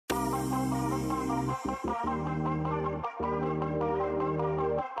What's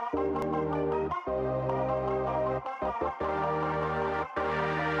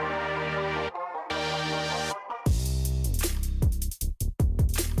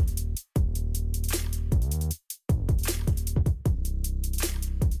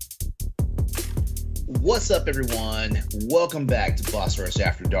up, everyone? Welcome back to Boss Rush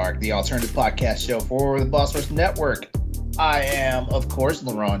After Dark, the alternative podcast show for the Boss Rush Network. I am, of course,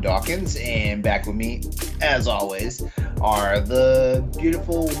 LeRon Dawkins, and back with me, as always, are the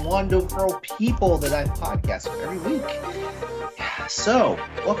beautiful, wonderful people that I podcast with every week. So,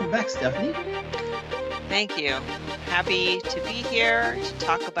 welcome back, Stephanie. Thank you. Happy to be here to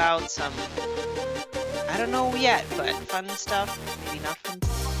talk about some, I don't know yet, but fun stuff, maybe not fun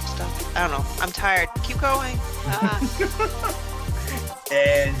stuff. I don't know. I'm tired. Keep going.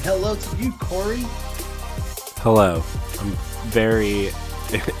 And hello to you, Corey. Hello. I'm very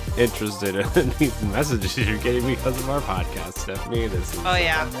interested in these messages you're getting because of our podcast, Stephanie. This is, oh,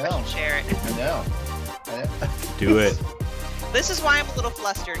 yeah. I can share it. I know. Do it. This is why I'm a little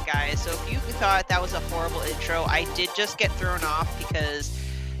flustered, guys. So if you thought that was a horrible intro, I did just get thrown off because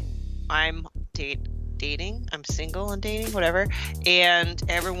I'm dating. I'm single and dating, whatever. And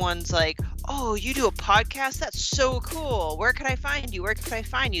everyone's like, oh, you do a podcast? That's so cool. Where can I find you? Where can I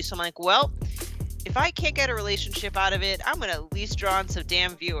find you? So I'm like, well, if I can't get a relationship out of it, I'm going to at least draw on some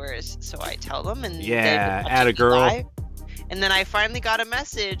damn viewers. So I tell them, and yeah, add a girl. Live. And then I finally got a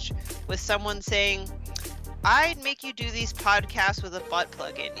message with someone saying, I'd make you do these podcasts with a butt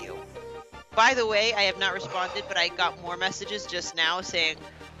plug in you. By the way, I have not responded, but I got more messages just now saying,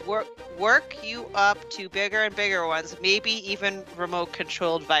 work you up to bigger and bigger ones, maybe even remote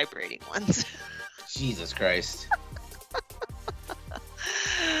controlled vibrating ones. Jesus Christ.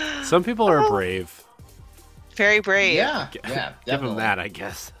 Some people are brave. Very brave. Yeah, definitely. Give them that, I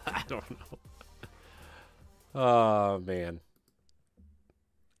guess. I don't know. Oh, man.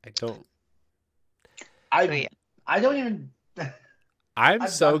 I don't even. I'm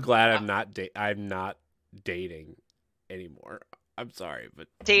so glad I'm not dating anymore. I'm sorry, but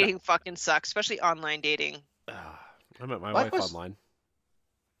dating fucking sucks, especially online dating. I met my wife online.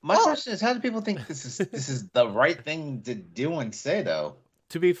 My question is, how do people think this is the right thing to do and say, though?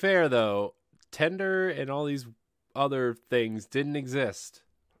 To be fair, though, Tinder and all these other things didn't exist.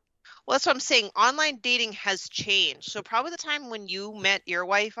 Well, that's what I'm saying. Online dating has changed. So probably the time when you met your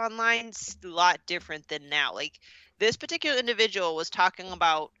wife online is a lot different than now. Like, this particular individual was talking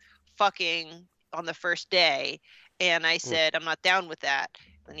about fucking on the first day, and I said, I'm not down with that.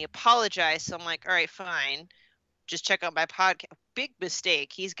 And he apologized, so I'm like, all right, fine. Just check out my podcast. Big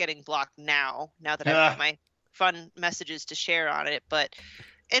mistake. He's getting blocked now that I have my fun messages to share on it.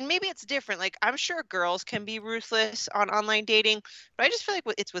 And maybe it's different. Like, I'm sure girls can be ruthless on online dating, but I just feel like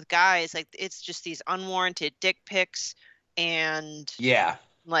it's with guys. Like, it's just these unwarranted dick pics, and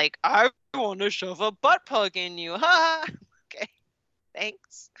like, I want to shove a butt plug in you. Ha! Okay,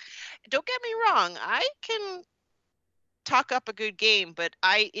 thanks. Don't get me wrong. I can talk up a good game, but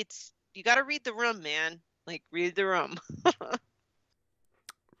you got to read the room, man. Like, read the room.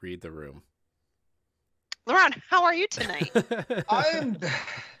 Read the room. LeRon, how are you tonight? I'm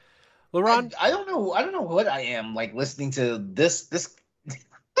LeRon. I don't know what I am like listening to this.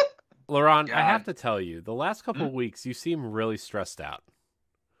 LeRon, God. I have to tell you, the last couple of weeks you seem really stressed out.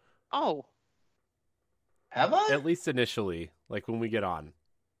 Oh. Have I? At least initially, like when we get on.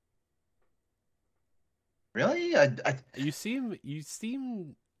 Really? You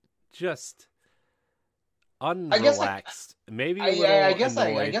seem just unrelaxed. Maybe a little I guess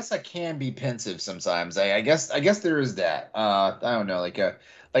annoyed. I guess I can be pensive sometimes. I guess there is that. I don't know. I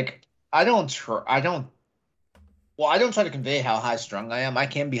don't try to convey how high strung I am. I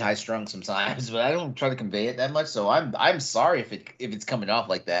can be high strung sometimes, but I don't try to convey it that much. So I'm sorry if it's coming off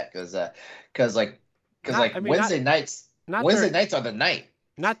like that, because Wednesday nights are the night.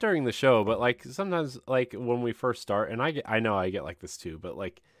 Not during the show, but like sometimes, like when we first start, and I know I get like this too, but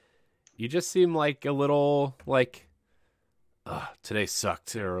like you just seem like a little like, today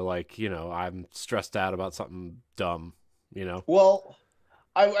sucked, or like, I'm stressed out about something dumb, Well,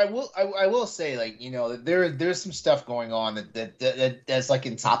 I will say, like, there's some stuff going on that's like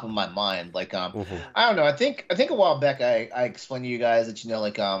in top of my mind. Like, I don't know. I think a while back I explained to you guys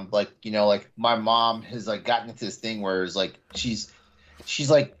that my mom has like gotten into this thing where it's like she's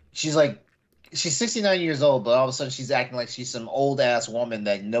 69 years old, but all of a sudden she's acting like she's some old ass woman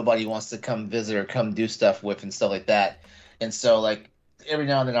that nobody wants to come visit or come do stuff with and stuff like that. And so like every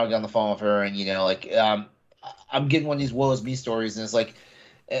now and then I'll get on the phone with her, and I'm getting one of these woe is me stories, and it's like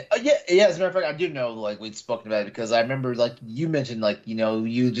Yeah. As a matter of fact, I do know, like, we'd spoken about it because I remember, like, you mentioned, like,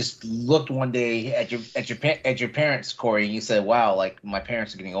 you just looked one day at your parents, Corey, and you said, "Wow, like my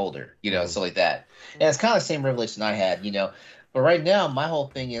parents are getting older," Mhm. stuff like that. And it's kind of the same revelation I had. But right now, my whole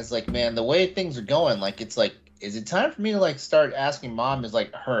thing is like, man, the way things are going, like, it's like, is it time for me to like start asking mom, is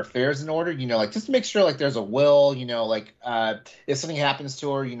like her affairs in order? Like, just to make sure like there's a will, like if something happens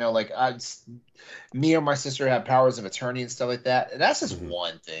to her, like me or my sister have powers of attorney and stuff like that. And that's just Mhm.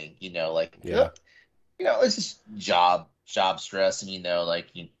 one thing, like Yeah. it's just job stress, and like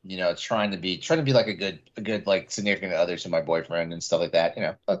trying to be like a good like significant other to my boyfriend and stuff like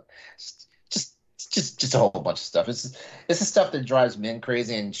that. But just just a whole bunch of stuff. It's the stuff that drives men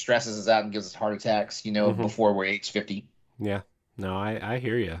crazy and stresses us out and gives us heart attacks, Mhm. before we're age 50. Yeah. No, I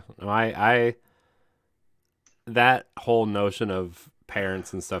hear you. No, I that whole notion of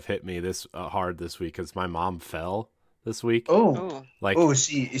parents and stuff hit me this hard this week because my mom fell this week. Oh, Oh. Like, oh, is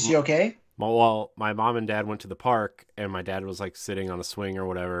she okay? well, my mom and dad went to the park, and my dad was like sitting on a swing or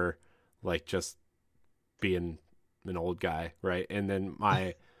whatever, like just being an old guy, right? And then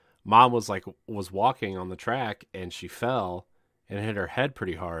my mom was walking on the track, and she fell and hit her head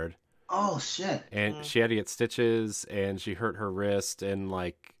pretty hard, Oh shit. and Mm. she had to get stitches, and she hurt her wrist and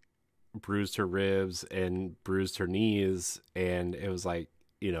like bruised her ribs and bruised her knees, and it was like,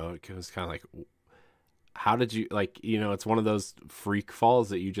 it was kind of like, how did you, like, it's one of those freak falls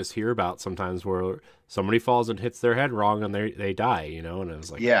that you just hear about sometimes where somebody falls and hits their head wrong and they die, and it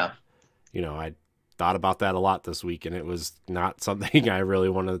was like, Yeah. I thought about that a lot this week, and it was not something I really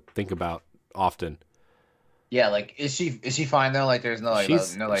want to think about often. Yeah, like is she fine though? Like there's no like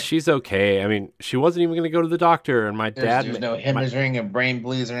she's no like she's okay. I mean, she wasn't even going to go to the doctor, and there's no my hemorrhaging and brain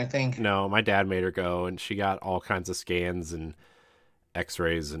bleeds or anything. no, my dad made her go, and she got all kinds of scans and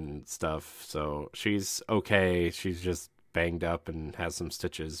x-rays and stuff, so she's okay. She's just banged up and has some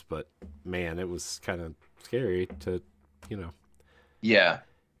stitches, but man, it was kind of scary to, you know Yeah.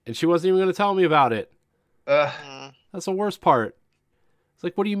 and she wasn't even going to tell me about it. Uh, Mm. That's the worst part. It's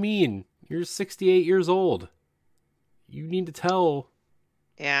like, what do you mean? You're 68 years old. You need to tell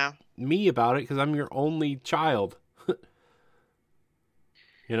Yeah. me about it because I'm your only child.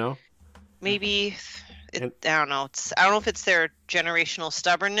 you know Maybe and I don't know. I don't know if it's their generational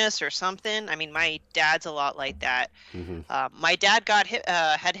stubbornness or something. I mean, my dad's a lot like that. mhm. My dad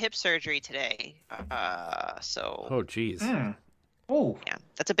had hip surgery today. So Oh geez. oh. yeah,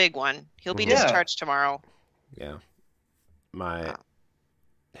 that's a big one. He'll be Mhm. Yeah. discharged tomorrow. Yeah, my Uh,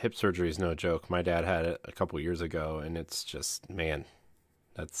 hip surgery is no joke. My dad had it a couple years ago, and it's just, man,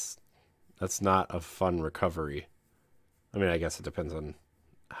 that's not a fun recovery. I mean, I guess it depends on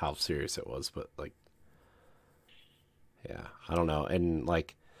how serious it was, but like, yeah, I don't know. And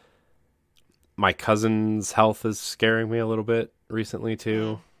like, my cousin's health is scaring me a little bit recently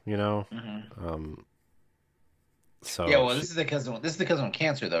too. Mhm. So Yeah, well, this is the cousin with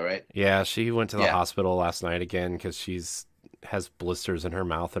cancer though, right? yeah, she went to the Yeah. hospital last night again because has blisters in her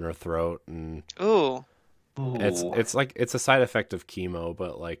mouth and her throat, and ooh. Ooh. it's a side effect of chemo,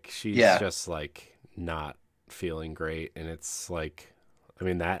 but like she's Yeah. just like not feeling great, and it's like, I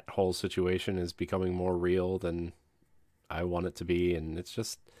mean, that whole situation is becoming more real than I want it to be, and it's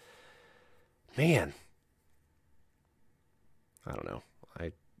just, man, I don't know.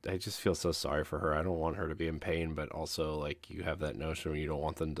 I just feel so sorry for her. I don't want her to be in pain, but also like you have that notion where you don't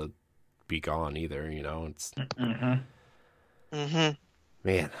want them to be gone either. It's, Mhm. Mm-hmm.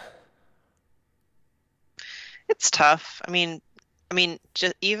 man. It's tough. I mean,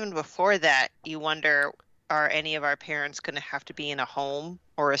 just even before that, you wonder, are any of our parents going to have to be in a home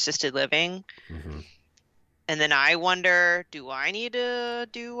or assisted living? hmm And then I wonder, do I need to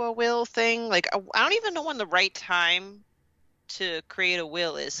do a will thing? Like, I don't even know when the right time to create a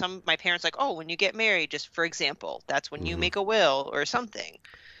will is. My parents like, oh, when you get married, just for example, that's when you hmm make a will or something.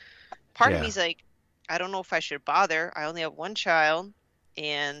 Part of Yeah. me's like, I don't know if I should bother. I only have one child,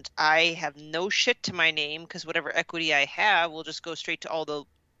 and I have no shit to my name because whatever equity I have will just go straight to all the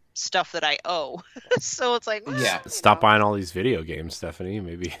stuff that I owe. So it's like, well, Yeah. Stop buying all these video games, Stephanie.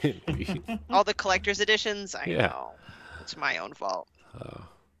 Maybe. all the collector's editions. I Yeah. know. It's my own fault.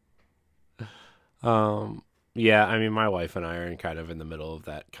 Yeah, I mean, my wife and I are kind of in the middle of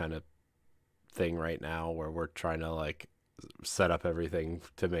that kind of thing right now where we're trying to like set up everything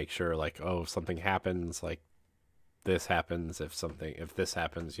to make sure, like, oh, if something happens, like this happens, if this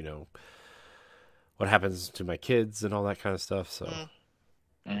happens, what happens to my kids and all that kind of stuff. So Mm.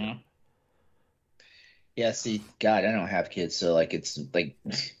 Mhm. Yeah, see, God, I don't have kids, so like it's like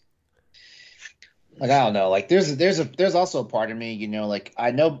Like I don't know, like there's also a part of me, like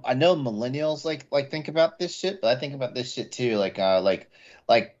I know millennials like think about this shit, but I think about this shit too, like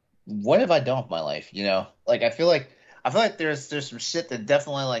what have I done with my life, Like I feel like there's some shit that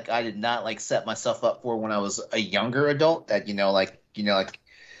definitely like I did not like set myself up for when I was a younger adult that like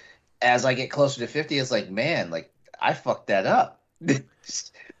as I get closer to 50, it's like man, like I fucked that up. And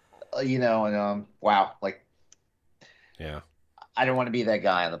wow, like Yeah. I don't want to be that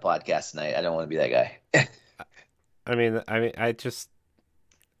guy on the podcast tonight. I don't want to be that guy. I just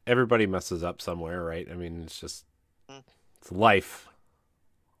everybody messes up somewhere, right? I mean, Mm. it's life.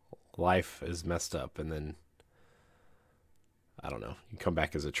 Life is messed up, and then I don't know. You come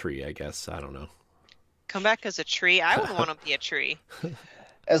back as a tree, I guess. I don't know. Come back as a tree. I would want to be a tree.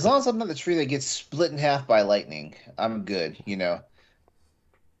 As long as I'm not the tree that gets split in half by lightning, I'm good.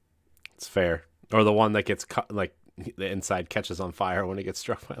 It's fair. Or the one that gets cut, like the inside catches on fire when it gets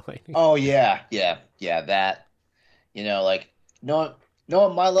struck by lightning. Oh yeah, that. Like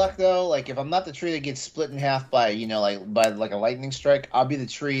knowing my luck though, like if I'm not the tree that gets split in half by like a lightning strike, I'll be the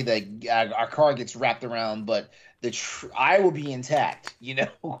tree that our car gets wrapped around, but I will be intact.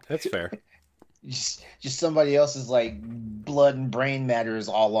 That's fair. Just somebody else's like blood and brain matter is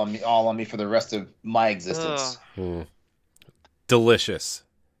all on me for the rest of my existence. Delicious.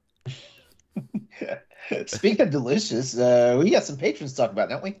 Speaking of delicious, we got some patrons to talk about,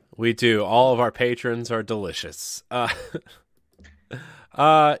 don't we? We do. All of our patrons are delicious. Yeah.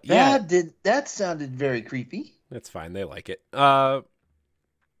 That sounded very creepy. That's fine. They like it. Look,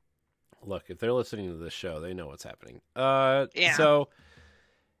 if they're listening to this show, they know what's happening. Yeah. So,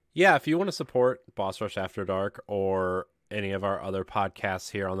 yeah, if you want to support Boss Rush After Dark or any of our other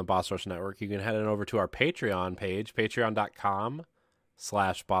podcasts here on the Boss Rush Network, you can head on over to our Patreon page,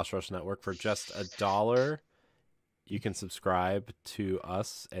 patreon.com/Boss Rush Network. For just $1, you can subscribe to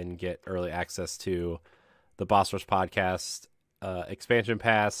us and get early access to the Boss Rush podcast, Expansion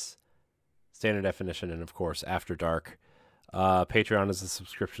Pass, Standard Definition, and of course After Dark. Patreon is a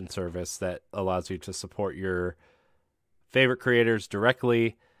subscription service that allows you to support your favorite creators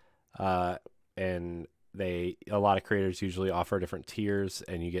directly, and a lot of creators usually offer different tiers,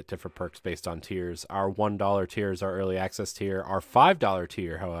 and you get different perks based on tiers. Our $1 tier is our early access tier. Our $5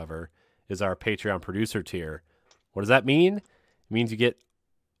 tier, however, is our Patreon producer tier. What does that mean? It means you get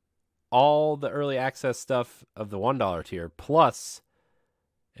all the early access stuff of the $1 tier, plus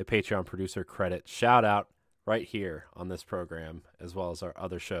a Patreon producer credit shout out right here on this program, as well as our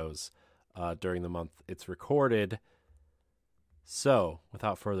other shows during the month it's recorded. So,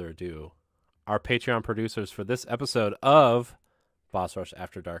 without further ado, our Patreon producers for this episode of Boss Rush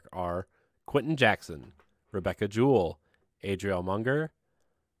After Dark are Quentin Jackson, Rebecca Jewell, Adriel Munger,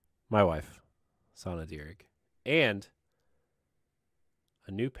 my wife, Sana Dierig, and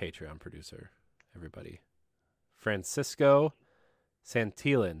a new Patreon producer, everybody, Francisco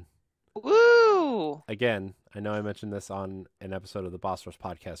Santillan. Woo! Again, I know I mentioned this on an episode of the Boss Rush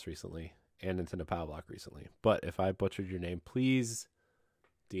podcast recently and Nintendo Power Block recently, but if I butchered your name, please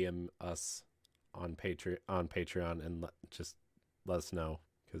DM us on Patreon and just let us know,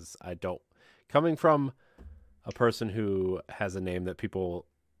 because I don't, coming from a person who has a name that people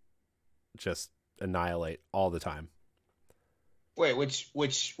just annihilate all the time. Wait, which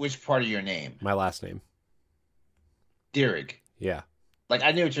part of your name? My last name. Dierig. Yeah. Like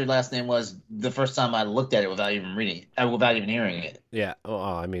I knew what your last name was the first time I looked at it without even reading it, without even hearing it. Yeah. Well,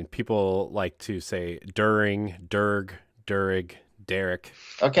 I mean, people like to say During, Durg, Durig, Derek.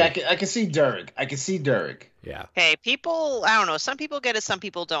 Okay, I can see Dierig. I can see Dierig. Yeah. Hey, people, I don't know. Some people get it, some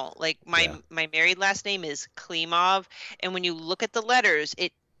people don't. Like Yeah. my married last name is Klimov, and when you look at the letters,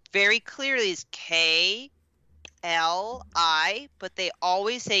 it very clearly is K-L-I, but they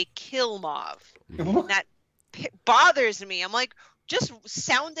always say Kilmov. And that bothers me. I'm like, just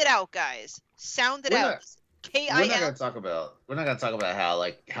sound it out, guys. Sound it out. We're not K-I-L. gonna talk about. We're not gonna talk about how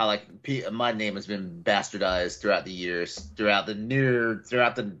my name has been bastardized throughout the years, throughout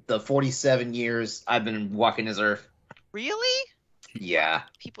the 47 years I've been walking this earth. Really? Yeah.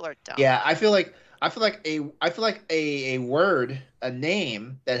 People are dumb. Yeah, I feel like a word, a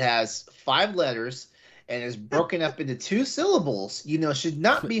name that has 5 letters and is broken up into 2 syllables, should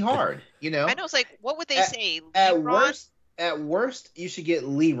not be hard. I know. It's like, what would they say? At LeRon? worst, you should get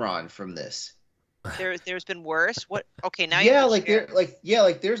LeRon from this. There's been worse. What? Okay, now Yeah, you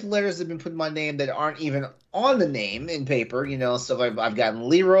like there's letters that have been put in my name that aren't even on the name in paper. So I've gotten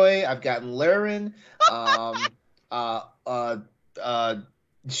Leroy, I've gotten LeRon, I've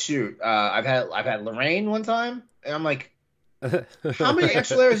had Lorraine one time, and I'm like, how many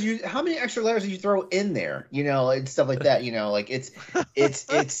extra layers do you throw in there? You know, and stuff like that. You know, like it's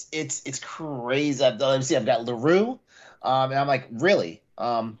crazy. I've got LaRue, and I'm like, really?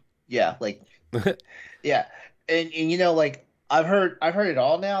 Yeah, like yeah, and you know, like I've heard it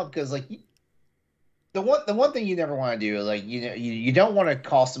all now because like the one thing you never want to do, like you know, you don't want to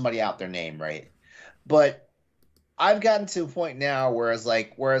call somebody out their name, right? But I've gotten to a point now whereas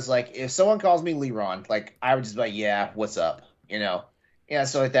like if someone calls me LeRon, like I would just be like, yeah, what's up, you know, yeah,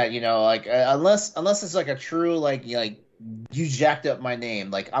 so like that, you know, like unless it's like a true like you jacked up my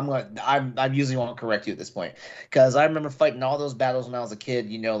name, like I'm usually won't correct you at this point because I remember fighting all those battles when I was a kid,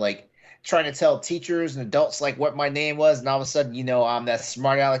 you know, like trying to tell teachers and adults like what my name was, and all of a sudden, you know, I'm that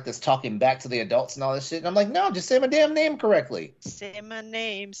smart aleck that's talking back to the adults and all this shit, and I'm like, no, just say my damn name correctly. Say my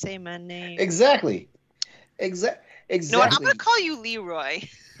name. Say my name. Exactly. You know what? I'm Exactly. gonna call you Leroy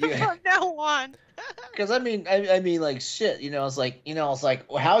Yeah. from now on. Because I mean, like shit. It's like,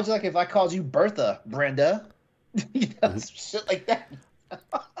 well, how would you like if I called you Bertha, Brenda? You know, some shit like that.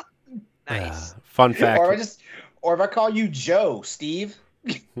 Nice. Fun fact. Or if I call you Joe, Steve.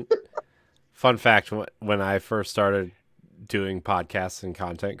 Fun fact: when I first started doing podcasts and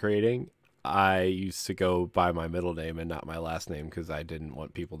content creating, I used to go by my middle name and not my last name because I didn't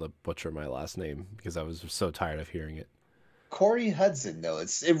want people to butcher my last name because I was so tired of hearing it. Corey Hudson, though,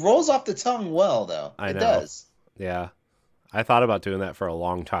 it rolls off the tongue well, though. I It know. does. Yeah, I thought about doing that for a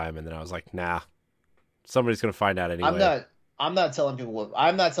long time, and then I was like, nah, somebody's gonna find out anyway. I'm not telling people.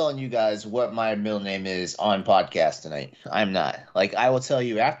 I'm not telling you guys what my middle name is on podcast tonight. I'm not. Like I will tell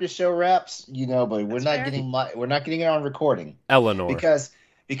you after show wraps, you know, but That's fair. we're not getting it on recording. Eleanor.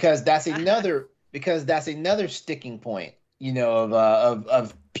 Because that's another sticking point, you know,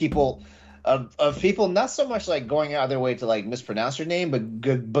 of people of people not so much like going out of their way to like mispronounce your name,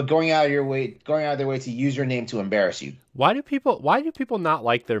 but going out of their way to use your name to embarrass you. Why do people not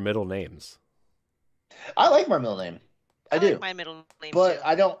like their middle names? I like my middle name. I do. like my middle name But too.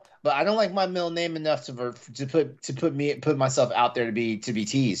 I don't like my middle name enough to put myself out there to be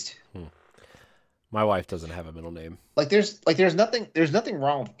teased. My wife doesn't have a middle name. Like there's nothing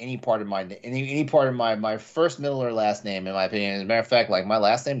wrong with any part of my first, middle, or last name, in my opinion. As a matter of fact, like my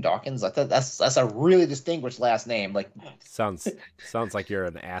last name Dawkins, that's a really distinguished last name. Like Sounds like you're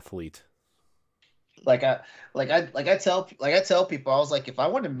an athlete. I tell people, I was like, if I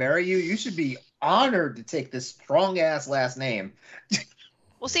want to marry you, you should be honored to take this strong ass last name.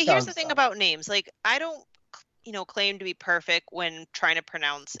 Well, see, here's the thing about names. Like, I don't, claim to be perfect when trying to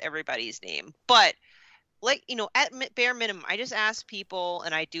pronounce everybody's name. But, like, at bare minimum, I just ask people,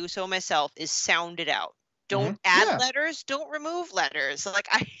 and I do so myself, is sound it out. Don't add letters. Don't remove letters. Like,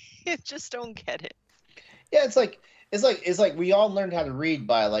 I just don't get it. Yeah, it's like we all learned how to read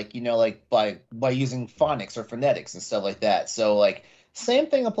by by using phonics or phonetics and stuff like that. So like same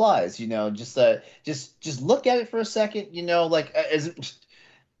thing applies, just look at it for a second, as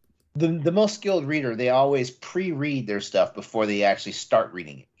the most skilled reader, they always pre-read their stuff before they actually start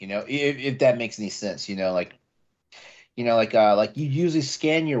reading it, if that makes any sense, like you usually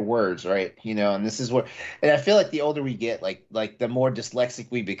scan your words, right? And this is where, and I feel like the older we get, like the more dyslexic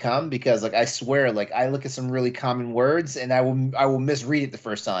we become, because like I swear, like I look at some really common words and I will misread it the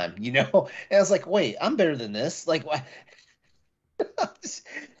first time, and I was like, wait, I'm better than this. Like, what?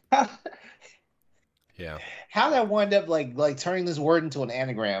 how, Yeah. how did I wind up like turning this word into an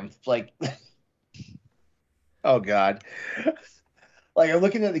anagram? Like, oh God. Like I'm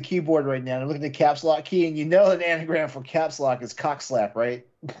looking at the keyboard right now, and I'm looking at the caps lock key, and an anagram for caps lock is cock slap, right?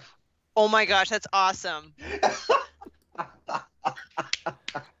 Oh my gosh, that's awesome.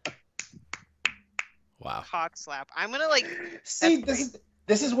 Wow. Cock slap. I'm gonna see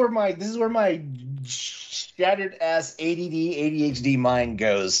this is where my shattered ass ADD ADHD mind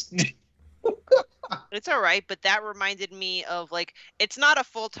goes. It's all right, but that reminded me of it's not a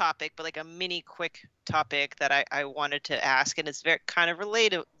full topic, but like a mini quick topic that I wanted to ask, and it's very kind of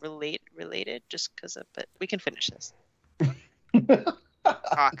related just because of, but we can finish this.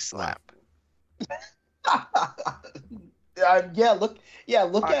 Cock slap.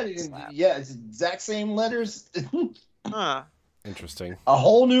 Look at it. Slap. Yeah, it's exact same letters. Huh. Interesting. A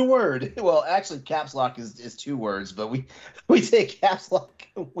whole new word. Well, actually, caps lock is two words, but we take caps lock.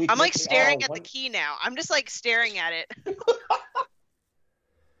 I'm like staring at the key now. I'm just like staring at it.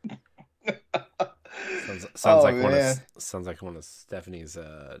 Sounds like one of Stephanie's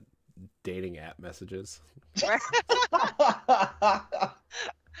dating app messages.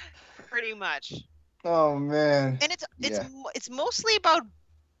 Pretty much. Oh man. And it's mostly about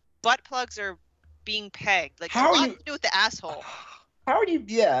butt plugs or being pegged. Like How it's are a lot you- to do with the asshole. How are you?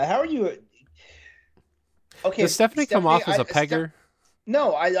 Yeah. How are you? Okay, Does Stephanie come off as a pegger?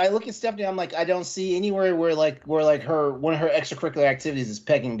 No, I look at Stephanie. I'm like, I don't see anywhere where like her one of her extracurricular activities is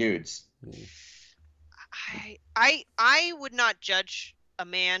pegging dudes. I would not judge a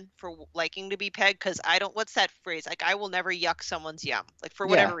man for liking to be pegged because I don't. What's that phrase? Like I will never yuck someone's yum, like for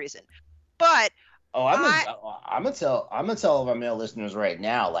whatever reason. But Oh, I'm gonna tell all of our male listeners right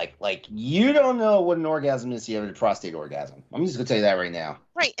now, like you don't know what an orgasm is. You have a prostate orgasm. I'm just gonna tell you that right now.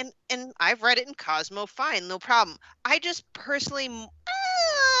 right, and I've read it in Cosmo. Fine, no problem. I just personally,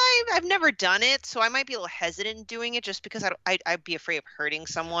 I've never done it, so I might be a little hesitant doing it just because I'd be afraid of hurting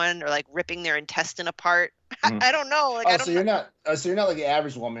someone or like ripping their intestine apart. I don't know. Like, so you're not like the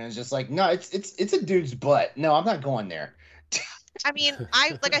average woman. It's just like, no, it's a dude's butt. No, I'm not going there. I mean,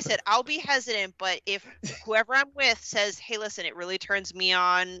 like I said, I'll be hesitant, but if whoever I'm with says, "Hey, listen, it really turns me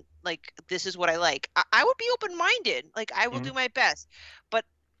on. Like, this is what I like," I would be open-minded. Like, I will do my best. But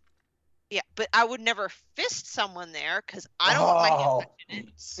yeah, but I would never fist someone there because I don't want my hands touching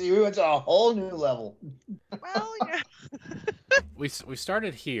it. See, we went to a whole new level. Well, yeah. We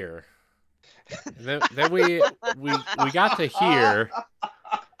started here, and then we got to here.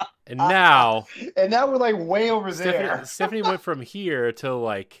 And now we're like way over there. Stephanie went from here to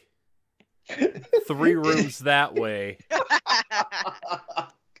like 3 rooms that way,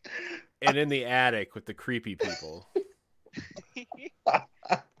 and in the attic with the creepy people.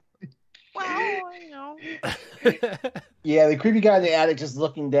 Well, you know. Yeah, the creepy guy in the attic just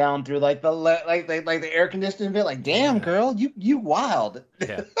looking down through like the air conditioning vent. Like, damn, girl, you wild.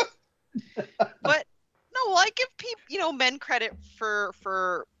 Yeah. But no, well, I give people, men credit for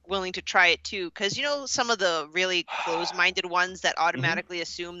willing to try it too, because some of the really closed-minded ones that automatically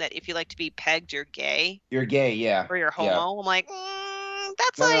assume that if you like to be pegged, you're gay. You're gay, yeah. Or you're homo. Yeah. I'm like,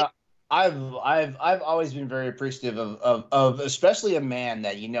 that's no, I've always been very appreciative of especially a man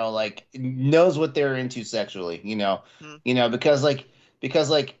that like knows what they're into sexually.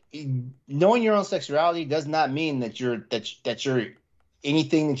 Because knowing your own sexuality does not mean that you're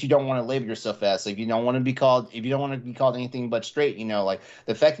anything that you don't want to label yourself as. So if you don't want to be called anything but straight, like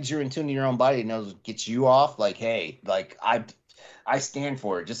the fact that you're in tune to your own body gets you off. Like, hey, like I stand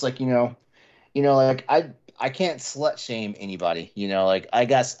for it. Just like like I can't slut shame anybody. Like I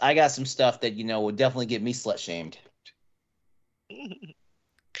got some stuff that would definitely get me slut shamed.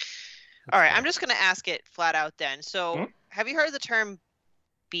 All right, I'm just gonna ask it flat out then. So, have you heard the term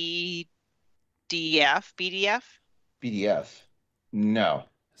BDF? BDF? No.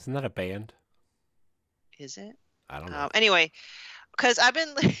 Isn't that a band? Is it? I don't know. Anyway, because I've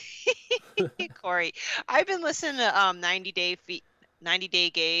been Corey, I've been listening to 90 Day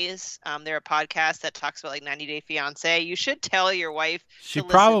Gays. They're a podcast that talks about like 90 Day Fiance. You should tell your wife. She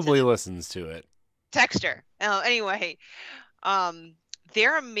probably listens to it. Text her. Anyway,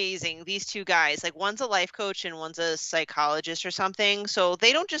 they're amazing. These two guys, like one's a life coach and one's a psychologist or something. So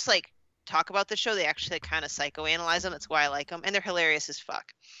they don't just like talk about the show. They actually kind of psychoanalyze them. That's why I like them, and they're hilarious as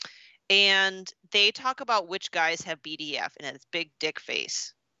fuck. And they talk about which guys have BDF, and it's big dick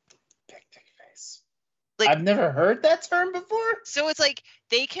face. Big dick face. Like, I've never heard that term before. So it's like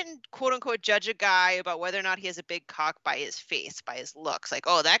they can quote unquote judge a guy about whether or not he has a big cock by his face, by his looks. Like,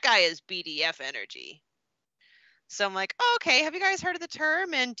 oh, that guy has BDF energy. So I'm like, oh, okay, have you guys heard of the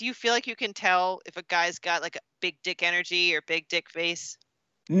term? And do you feel like you can tell if a guy's got like a big dick energy or big dick face?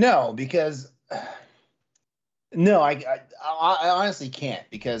 No, because I honestly can't,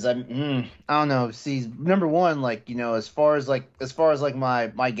 because I don't know. See, number one, like as far as my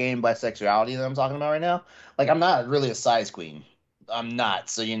game bisexuality that I'm talking about right now, like I'm not really a size queen. I'm not.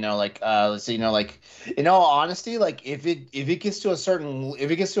 So in all honesty, like if it gets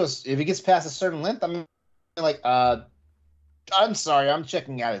past a certain length, I'm like I'm sorry, I'm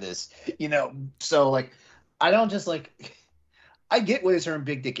checking out of this. So like I don't just like. I get where the term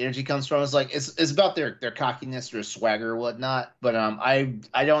big dick energy comes from. It's like it's about their cockiness, their swagger or whatnot. But I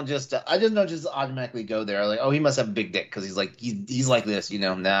don't just automatically go there. Like, oh, he must have a big dick because he's like this,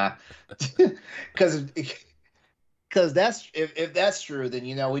 nah. Because that's if that's true, then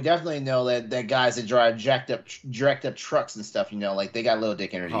we definitely know that guys that drive jacked up trucks and stuff, like they got low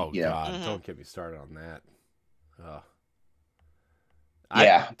dick energy. Oh God, don't get me started on that.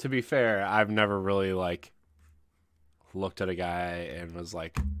 Yeah. To be fair, I've never really like looked at a guy and was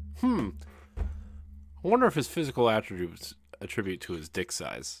like, I wonder if his physical attributes attribute to his dick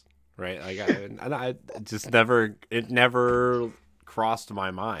size, right? Like, I just never crossed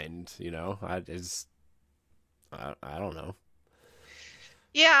my mind, I don't know.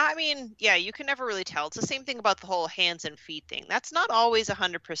 Yeah, I mean, yeah, you can never really tell. It's the same thing about the whole hands and feet thing. That's not always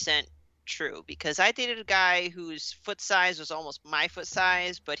 100% true, because I dated a guy whose foot size was almost my foot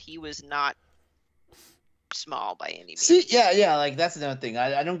size, but he was not small by any means. See, yeah, like that's another thing.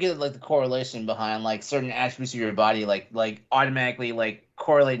 I don't get like the correlation behind like certain attributes of your body, like automatically like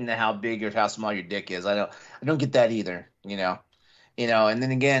correlating to how big or how small your dick is. I don't get that either. And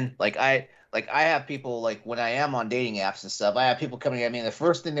then again, like I have people like when I am on dating apps and stuff, I have people coming at me, and the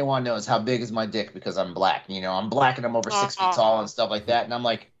first thing they want to know is how big is my dick because I'm black. I'm black and I'm over 6 feet tall and stuff like that, and I'm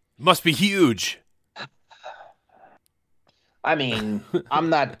like, must be huge. I mean,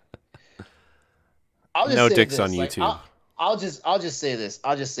 I'm not. I'll just No say dicks this, on like, YouTube. I'll just say this.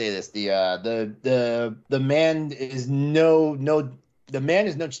 I'll just say this. The man is no the man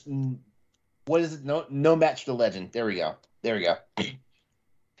is no what is it? No match for the legend. There we go.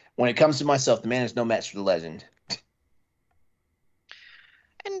 When it comes to myself, the man is no match for the legend.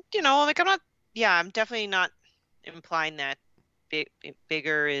 And like I'm definitely not implying that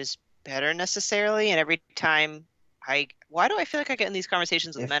bigger is better necessarily. And every time why do I feel like I get in these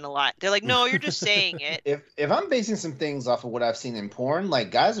conversations with men a lot? They're like, no, you're just saying it. If I'm basing some things off of what I've seen in porn,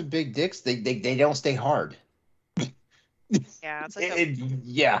 like guys with big dicks, they don't stay hard. Yeah, it's like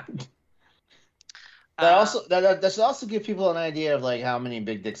yeah. That should also give people an idea of like how many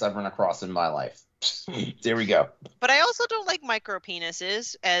big dicks I've run across in my life. There we go. But I also don't like micro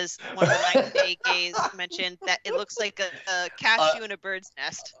penises, as one of the 90-day gays mentioned, that it looks like a cashew in a bird's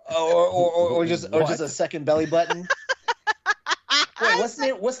nest. Or just a second belly button. Wait, what's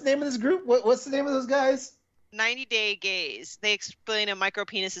the name of this group? What's the name of those guys? 90-day gays. They explain a micro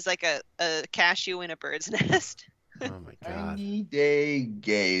penis is like a cashew in a bird's nest. Oh my god. 90-day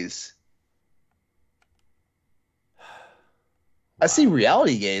gays. I see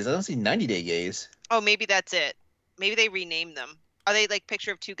reality gays. I don't see 90-day gays. Oh, maybe that's it. Maybe they renamed them. Are they like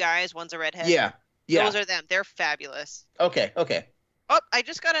picture of two guys? One's a redhead. Yeah. Those are them. They're fabulous. Okay. Oh, I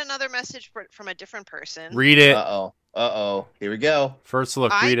just got another message from a different person. Read it. Uh-oh. Here we go. First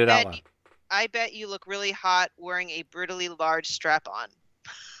look. Read it out loud. I bet you look really hot wearing a brutally large strap-on.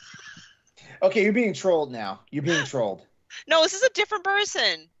 Okay, you're being trolled now. You're being trolled. No, this is a different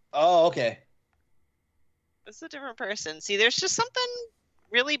person. Oh, okay. This is a different person. See, there's just something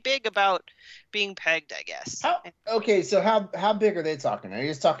really big about being pegged, I guess. So how big are they talking? Are you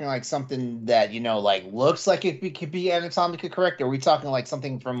just talking like something that like looks like it could be anatomically correct, or are we talking like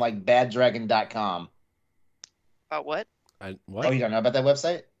something from like baddragon.com? About what? What? Oh, you don't know about that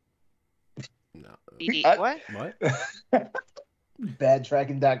website? No. What? What?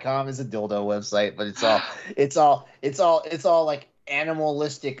 Baddragon.com is a dildo website, but it's all like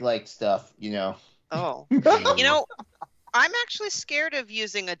animalistic like stuff, Oh. I'm actually scared of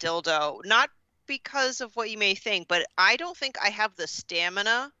using a dildo, not because of what you may think, but I don't think I have the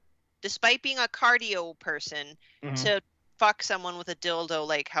stamina, despite being a cardio person, to fuck someone with a dildo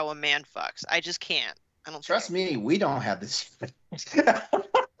like how a man fucks. I just can't. I don't trust me, we don't have this.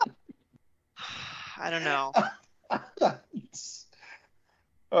 I don't know.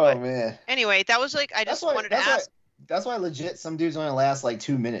 Man. Anyway, that was like I just wanted to ask. That's why legit some dudes only last like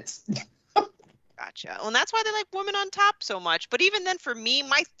 2 minutes. Gotcha. Well, and that's why they like women on top so much. But even then, for me,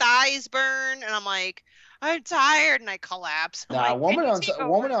 my thighs burn, and I'm like, I'm tired, and I collapse. Nah, woman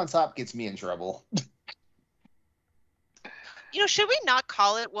on top gets me in trouble. Should we not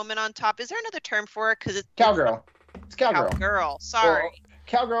call it woman on top? Is there another term for it? Because it's cowgirl. It's cowgirl. Cowgirl. Sorry. Or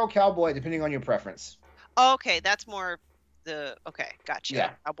cowgirl, cowboy, depending on your preference. Okay, that's more gotcha. Yeah.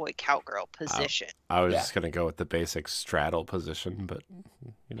 Cowboy, cowgirl position. I was just gonna go with the basic straddle position, but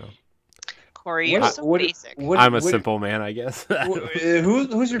Corey, you're so basic. I'm a simple man, I guess.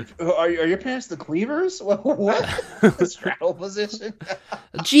 Who's your? Are your parents the cleavers? What? The straddle position?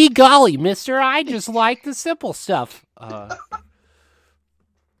 Gee golly, mister, I just like the simple stuff.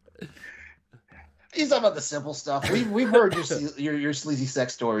 He's talking about the simple stuff. We've heard your sleazy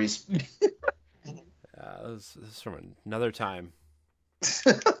sex stories. This is from another time.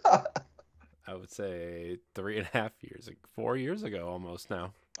 I would say 3.5 years, 4 years ago, almost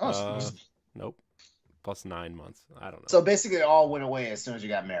now. Nope. Plus 9 months. I don't know. So basically, it all went away as soon as you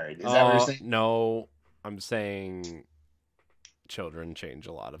got married. Is that what you're saying? No, I'm saying children change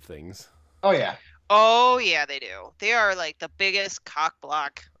a lot of things. Oh yeah. Oh yeah, they do. They are like the biggest cock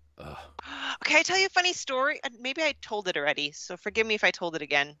block. Ugh. Okay, I tell you a funny story. Maybe I told it already, so forgive me if I told it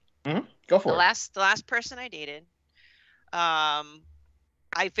again. Mm-hmm. Go for it. The last person I dated, I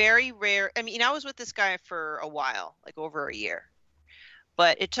was with this guy for a while, like over a year.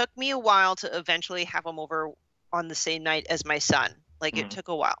 But it took me a while to eventually have him over on the same night as my son. Like, it took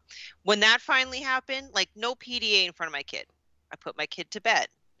a while. When that finally happened, like, no PDA in front of my kid. I put my kid to bed.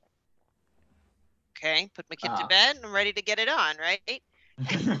 Okay? Put my kid to bed, and I'm ready to get it on, right?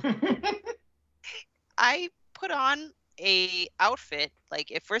 I put on a outfit. Like,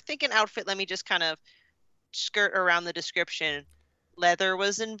 if we're thinking outfit, let me just kind of skirt around the description. Leather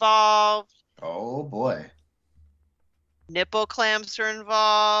was involved. Oh boy. Nipple clamps are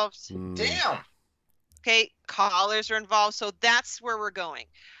involved. Damn. Okay, collars are involved. So that's where we're going.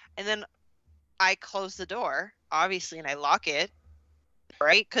 And then I close the door, obviously, and I lock it,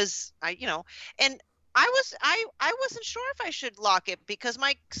 right? Because and I wasn't sure if I should lock it because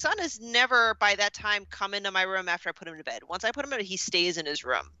my son has never by that time come into my room after I put him to bed. Once I put him in bed, he stays in his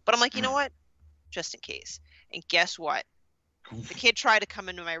room. But I'm like, you know what? Just in case. And guess what? The kid tried to come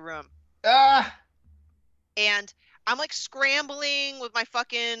into my room. And I'm like scrambling with my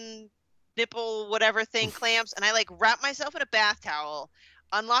fucking nipple whatever thing clamps, and I like wrap myself in a bath towel,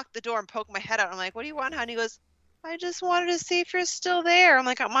 unlock the door, and poke my head out. I'm like, "What do you want, honey?" He goes, "I just wanted to see if you're still there." I'm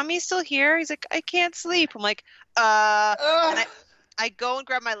like, "Mommy's still here." He's like, "I can't sleep." I'm like, And I go and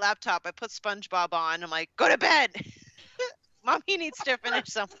grab my laptop. I put SpongeBob on. I'm like, "Go to bed." Mommy needs to finish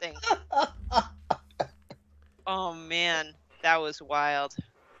something. Oh man, that was wild.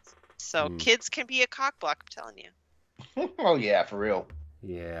 So kids can be a cock block, I'm telling you. Oh yeah, for real.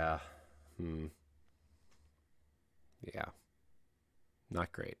 Yeah. Yeah.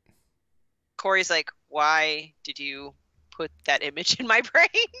 Not great. Corey's like, "Why did you put that image in my brain?"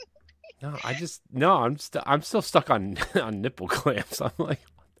 I'm still stuck on nipple clamps. I'm like,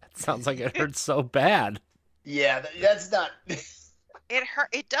 that sounds like it hurts so bad. Yeah, that's not. It hurt.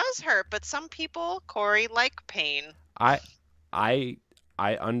 It does hurt, but some people, Corey, like pain.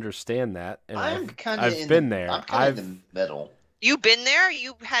 I understand that, and I've been there. I'm kind of in the middle. You've been there?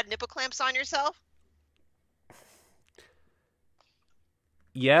 You had nipple clamps on yourself?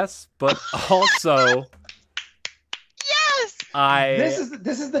 Yes, but also yes.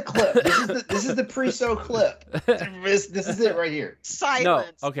 This is the clip. This is the pre-show clip. This is it right here.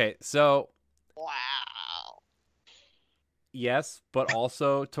 Silence. No, okay, so wow. Yes, but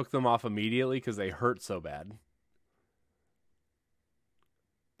also took them off immediately because they hurt so bad.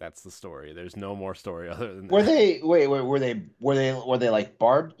 That's the story. There's no more story other than that. Were they like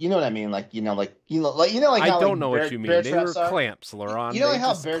barbed? You know what I mean? Like how I don't know what you mean. They were are? clamps, LeRon. You know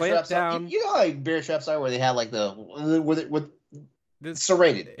how bear traps are? You know how bear traps are where they have like with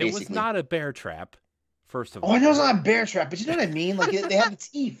serrated. Basically. It was not a bear trap. First of all, I know it's not a bear trap, but you know what I mean. Like they have the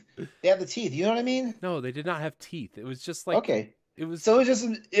teeth. They have the teeth. You know what I mean? No, they did not have teeth. It was just like okay. It was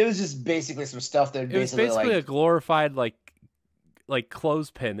just basically some stuff that it was basically a glorified like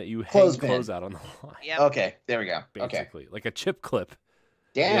clothespin that you hang clothes out on the line. Yep. Okay, there we go. Basically, like a chip clip.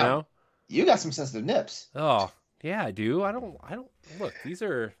 Damn, you got some sensitive nips. Oh yeah, I do. I don't look. These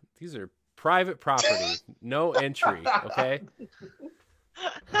are private property. No entry. Okay.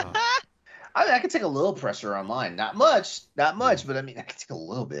 I could take a little pressure online. Not much, but I mean, I could take a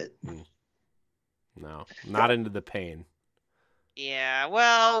little bit. No, not into the pain. Yeah,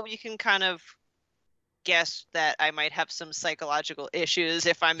 well, you can kind of guess that I might have some psychological issues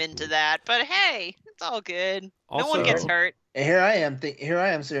if I'm into that. But hey, it's all good. Also, no one gets hurt. And here I am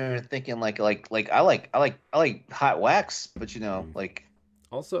sitting here thinking like I like hot wax, but like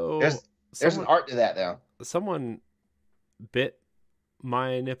also there's an art to that though. Someone bit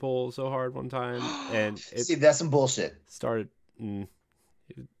my nipple so hard one time, and see, that's some bullshit. Started.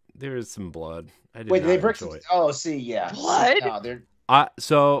 There is some blood. I did Wait, not they break enjoy it. Oh, see, yeah, blood. No, they're.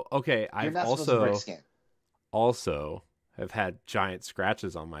 So okay, I've not supposed to break skin. also have had giant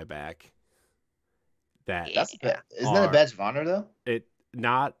scratches on my back. Isn't that a badge of honor though? It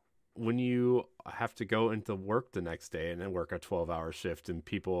not when you have to go into work the next day and then work a 12-hour shift, and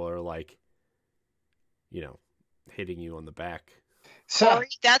people are like, hitting you on the back. Sorry,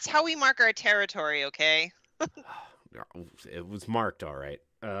 that's how we mark our territory, okay? It was marked all right.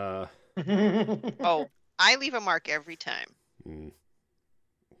 Oh, I leave a mark every time.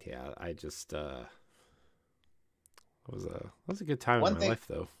 Yeah, I just it was a good time in my life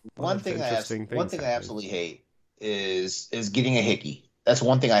though. One thing I absolutely hate is getting a hickey. That's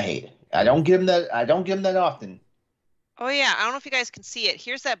one thing I hate. I don't give them that often. Oh yeah, I don't know if you guys can see it.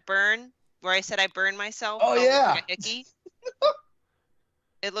 Here's that burn where I said I burned myself. Oh yeah, like a hickey.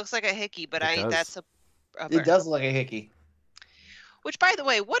 It looks like a hickey, but that's a burn. It does look like a hickey. Which, by the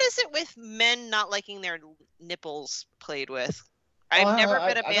way, what is it with men not liking their nipples played with? I've never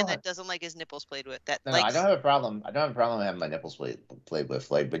met a man that doesn't like his nipples played with. No, I don't have a problem. I don't have a problem having my nipples played with,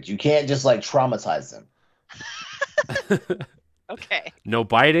 but you can't just like traumatize them. Okay. No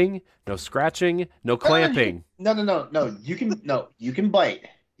biting, no scratching, no clamping. No. You can bite.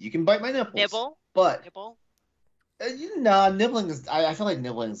 You can bite my nipples. Nibble. But nibble. Nibbling is. I feel like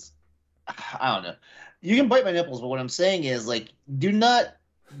nibbling's. I don't know. You can bite my nipples, but what I'm saying is like, do not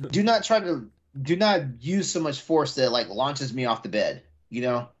use so much force that like launches me off the bed.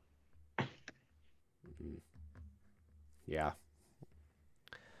 Yeah.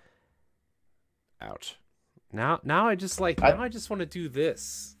 Ouch. Now I just want to do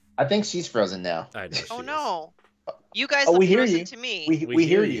this. I think she's frozen now. I know. Oh she no. You guys Oh, look we hear frozen you. to me. We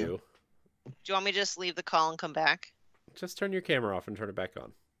hear you. Do you want me to just leave the call and come back? Just turn your camera off and turn it back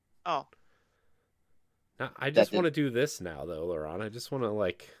on. Oh. Now, I just want to do this now, though, LeRon. I just want to,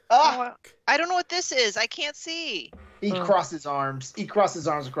 like... Ah! I don't know what this is. I can't see. He crossed his arms. He crossed his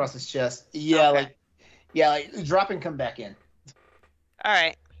arms across his chest. Yeah, Okay. like drop and come back in. All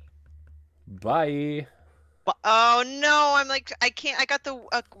right. Bye. Oh no! I'm like I can't. I got the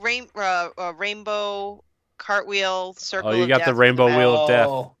rainbow cartwheel circle. Oh, you of got death the rainbow in the wheel back. of death.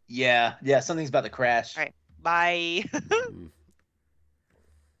 Oh, yeah. Something's about to crash. All right. Bye.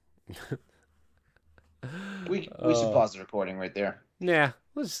 We should pause the recording right there. Nah,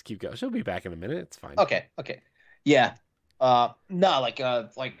 let's just keep going. She'll be back in a minute. It's fine. Okay. Yeah. No,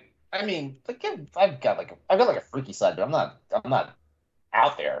 I mean, like I've got like a freaky side, but I'm not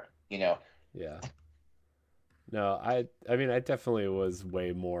out there, you know. Yeah. No, I mean, I definitely was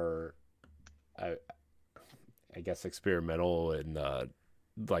way more, I guess, experimental in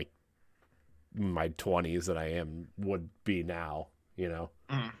like my 20s than I would be now, you know.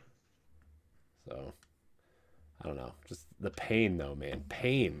 Mm. So I don't know, just the pain though, man.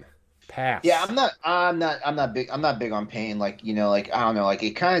 Pain. Pass. Yeah, I'm not big on pain. Like, you know, like I don't know, like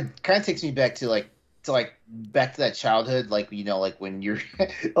it kind of takes me back to back to that childhood, like, you know, like when you're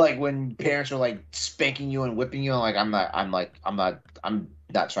like when parents are like spanking you and whipping you, and like I'm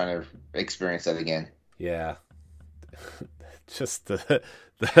not trying to experience that again. Yeah. Just the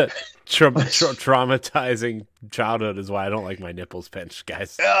traumatizing childhood is why I don't like my nipples pinched,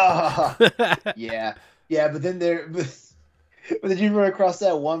 guys. Yeah, but then but then you run across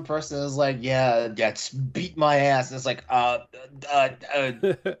that one person that's like, yeah, that's beat my ass, and it's like,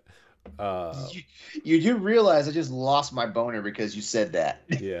 you do realize I just lost my boner because you said that.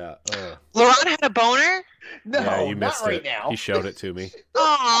 Yeah. LeRon had a boner? No, yeah, you missed not right it. now. He showed it to me.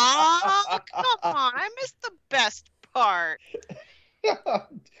 Aw, come on! I missed the best part.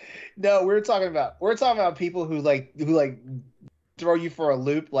 No, we're talking about people who throw you for a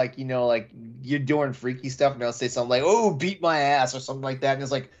loop, like, you know, like you're doing freaky stuff, and they'll say something like, "Oh, beat my ass" or something like that, and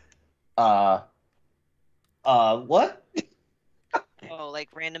it's like, what? Oh, like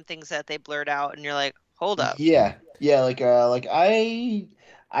random things that they blurt out, and you're like, hold up. Yeah, like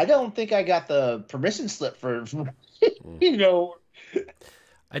I don't think I got the permission slip for you know.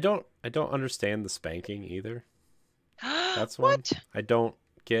 I don't understand the spanking either. That's one What? I don't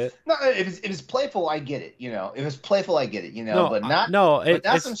get. No, if it's playful, I get it. You know, if it's playful, I get it. You know, No, but not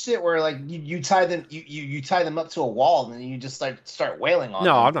it's some shit where like you tie them up to a wall and then you just like start wailing on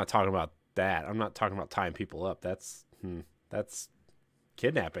them. No, I'm not talking about that. I'm not talking about tying people up. That's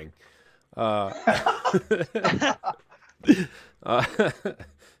kidnapping. I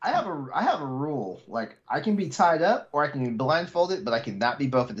have a rule. Like, I can be tied up or I can be blindfolded, but I cannot be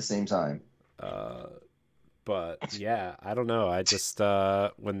both at the same time. But yeah, I don't know. I just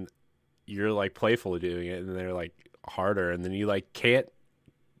when you're like playfully doing it and they're like harder, and then you like can't.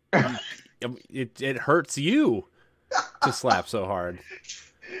 It hurts you to slap so hard.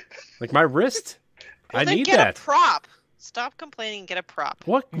 Like my wrist, Well, I then need get that. a prop. Stop complaining and get a prop.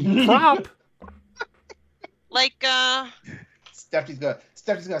 What prop? Like, Stephanie's gonna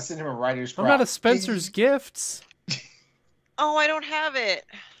send him a writer's I'm crop. out of Spencer's gifts. oh, I don't have it.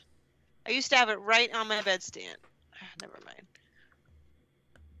 I used to have it right on my bedstand. Never mind.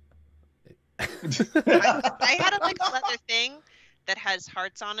 I had a like leather thing that has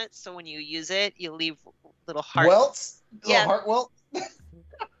hearts on it, so when you use it, you leave little hearts. Welts? Yeah. Little heart welt?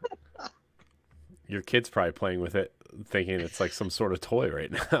 Your kid's probably playing with it, thinking it's like some sort of toy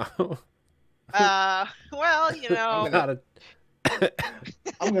right now. Well, you know.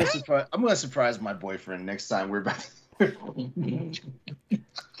 I'm gonna surprise my boyfriend next time we're about to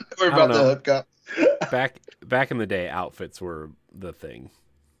hook up. Back in the day, outfits were the thing.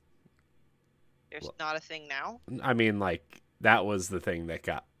 There's not a thing now. I mean, like that was the thing that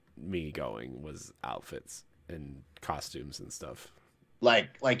got me going, was outfits and costumes and stuff.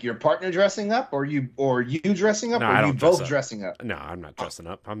 Like your partner dressing up, or you dressing up, No, or I you don't dress both up. dressing up? No, I'm not dressing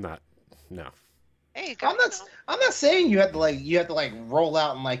up. I'm not. No. Hey, I'm not saying you have to roll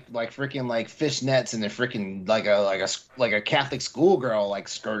out in like freaking like fishnets and a freaking like a Catholic schoolgirl like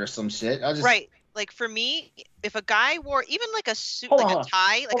skirt or some shit. Right. Like for me, if a guy wore even like a suit, Hold like on, a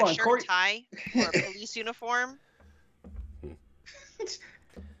tie, like hold a on, shirt Corey. and tie, or a police uniform.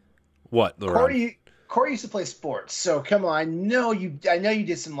 What, LeRon? Corey used to play sports, so come on. I know you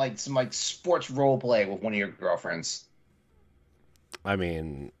did some sports role play with one of your girlfriends. I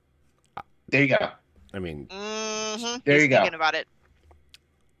mean, There you go. I mean, There He's you go. thinking about it.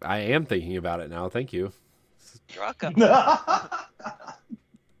 I am thinking about it now. Thank you. You're welcome.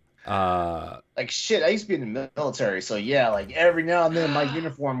 Like shit, I used to be in the military, so yeah, like every now and then my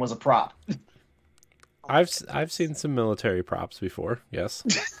uniform was a prop. I've seen some military props before, yes,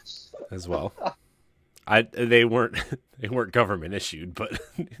 as well. They weren't government issued, but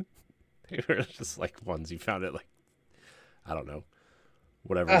they were just like ones you found at like, I don't know,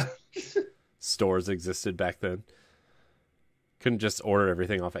 whatever stores existed back then. Couldn't just order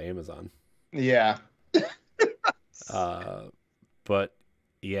everything off of Amazon. Yeah. But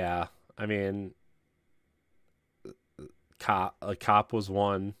yeah, I mean, a cop was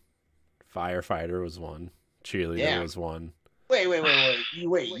one, firefighter was one, cheerleader was one. Wait.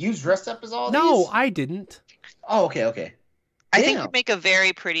 You dressed up as all No, these? I didn't. Oh, okay. I think you'd make a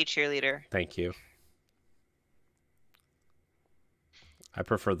very pretty cheerleader. Thank you. I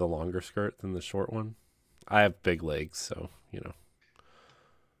prefer the longer skirt than the short one. I have big legs, so, you know.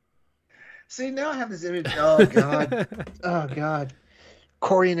 See, now I have this image. Oh, God. Oh, God.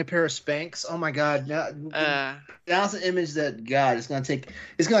 Corey in a pair of Spanx. Oh, my God. Now's an image that, God, it's gonna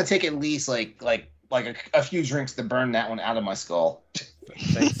take at least like a few drinks to burn that one out of my skull.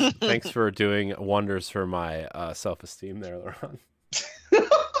 Thanks for doing wonders for my self-esteem there, LeRon.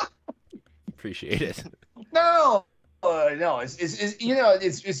 Appreciate it. No, it's you know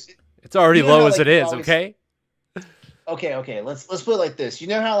it's already you know low how, as like, it is. always... Okay. Okay. Let's put it like this. You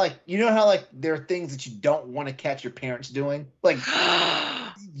know how there are things that you don't want to catch your parents doing. Like,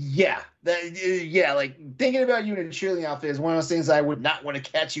 yeah, like thinking about you in a cheerleading outfit is one of those things I would not want to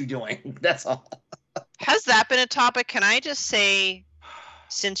catch you doing. That's all. Has that been a topic? Can I just say,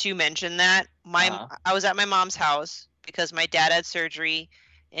 since you mentioned that, I was at my mom's house because my dad had surgery,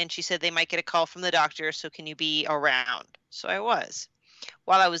 and she said they might get a call from the doctor. So can you be around? So I was.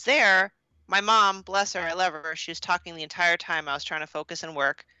 While I was there, my mom, bless her, I love her. She was talking the entire time. I was trying to focus and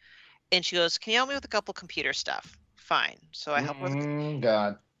work, and she goes, "Can you help me with a couple computer stuff?" Fine. So I helped her.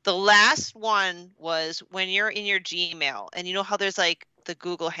 God. The last one was when you're in your Gmail, and you know how there's like the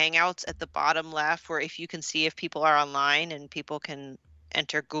Google Hangouts at the bottom left, where if you can see if people are online and people can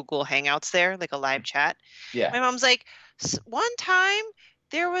enter Google Hangouts there, like a live chat. Yeah. My mom's like, one time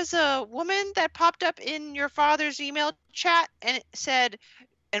there was a woman that popped up in your father's email chat and it said,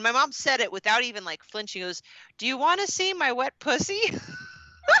 and my mom said it without even like flinching. She goes, "Do you want to see my wet pussy?" And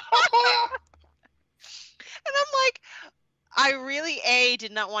I'm like, I really, A,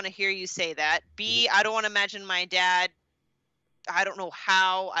 did not want to hear you say that. B, I don't want to imagine my dad. I don't know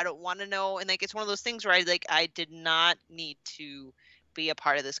how. I don't want to know. And like, it's one of those things where I did not need to be a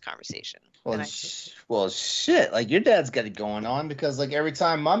part of this conversation. Well, shit. Like, your dad's got it going on because like every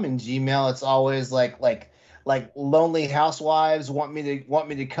time I'm in Gmail, it's always like lonely housewives want me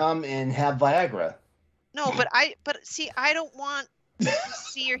to come and have Viagra. No, but see, I don't want to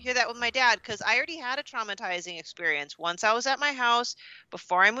see or hear that with my dad because I already had a traumatizing experience. Once I was at my house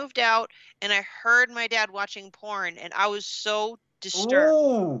before I moved out and I heard my dad watching porn and I was so disturbed.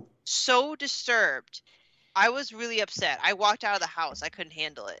 Ooh. So disturbed. I was really upset. I walked out of the house. I couldn't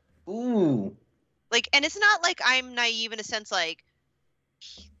handle it. Ooh. Like, and it's not like I'm naive in a sense like,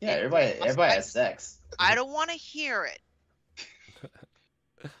 yeah, everybody has sex. I don't want to hear it.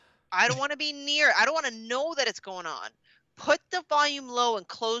 I don't want to be near it. I don't want to know that it's going on. Put the volume low and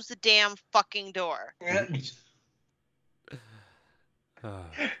close the damn fucking door.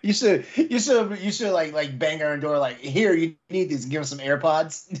 You should like bang her door like, here, you need these, give us some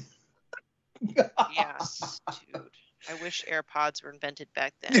AirPods. Yes, dude. I wish AirPods were invented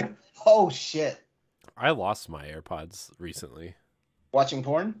back then. Oh shit. I lost my AirPods recently. Watching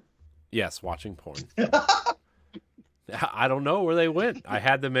porn? Yes, watching porn. I don't know where they went. I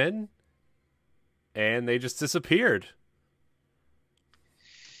had them in, and they just disappeared.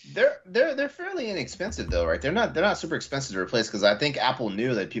 They're fairly inexpensive though, right? They're not super expensive to replace because I think Apple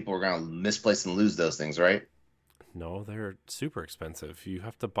knew that people were going to misplace and lose those things, right? No, they're super expensive. You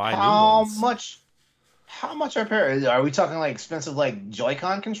have to buy new ones. How much are we talking like expensive like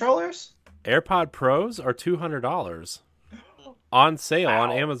Joy-Con controllers? AirPod Pros are $200 on sale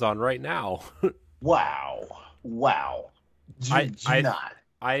on Amazon right now. Wow. I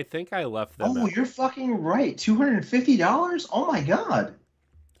think I left them. Oh, you're fucking right. $250? Oh my god.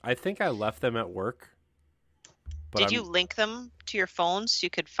 I think I left them at work. Did you link them to your phone so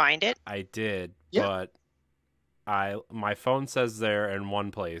you could find it? I did, yeah. But my phone says they're in one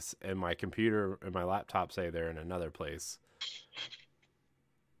place, and my computer and my laptop say they're in another place.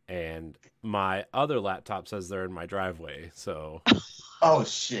 And my other laptop says they're in my driveway. So, oh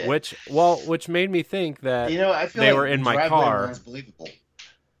shit. Which made me think that I feel they like were in my driveway car. one's believable.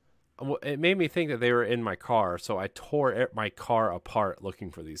 it made me think that they were in my car, so I tore my car apart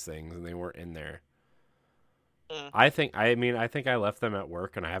looking for these things, and they weren't in there. I think I left them at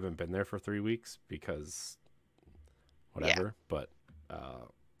work, and I haven't been there for 3 weeks because whatever. Yeah. But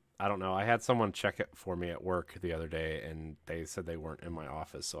I don't know. I had someone check it for me at work the other day, and they said they weren't in my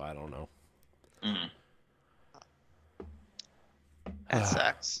office, so I don't know. That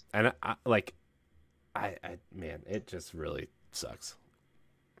sucks. And man, it just really sucks.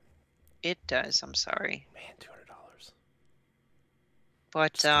 It does. I'm sorry. Man, $200.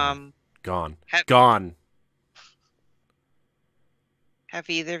 But gone. Gone. Have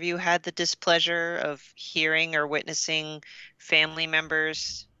either of you had the displeasure of hearing or witnessing family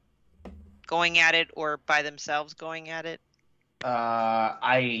members going at it or by themselves going at it?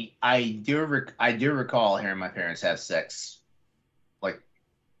 I do recall hearing my parents have sex, like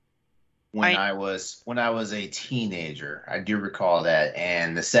when I was a teenager. I do recall that,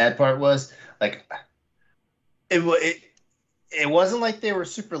 and the sad part was like it wasn't like they were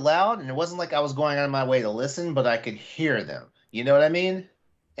super loud, and it wasn't like I was going out of my way to listen, but I could hear them. You know what I mean?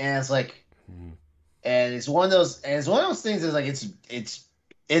 And it's like, and it's one of those things that's like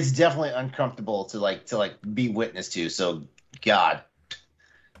it's definitely uncomfortable to be witness to. So God,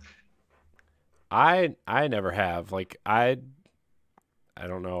 I never have. Like I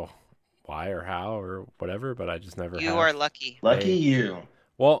don't know why or how or whatever, but I just never have. You are lucky. Lucky you.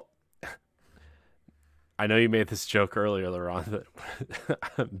 Well, I know you made this joke earlier, LeRon,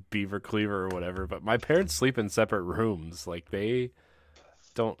 that Beaver Cleaver or whatever, but my parents sleep in separate rooms. Like they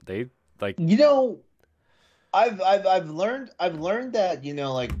like. You know, I've learned that, you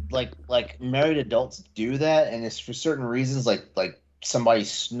know, like married adults do that, and it's for certain reasons, like somebody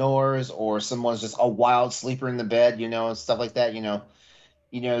snores or someone's just a wild sleeper in the bed, you know, and stuff like that, you know.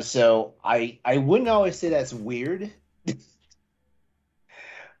 So I wouldn't always say that's weird.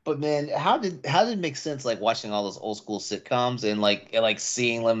 But man, how did it make sense, like watching all those old school sitcoms and like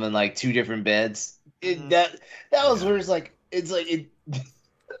seeing them in like two different beds? That was where it's like it.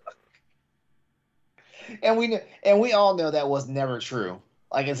 And we all know that was never true.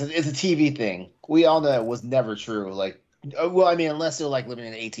 Like it's a TV thing. We all know it was never true. Like, well, I mean, unless they're like living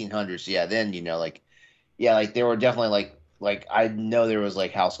in the 1800s, yeah. Then you know, like there were definitely like I know there was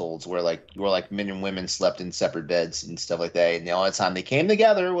like households where men and women slept in separate beds and stuff like that. And the only time they came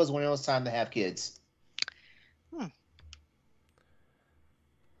together was when it was time to have kids.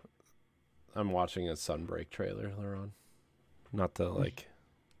 I'm watching a Sunbreak trailer, LeRon. Not to like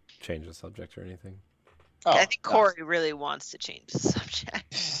change the subject or anything. Oh, I think Corey really wants to change the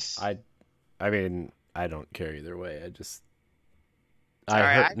subject. I mean, I don't care either way.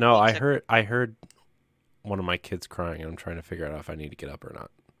 Sorry, I heard one of my kids crying, and I'm trying to figure out if I need to get up or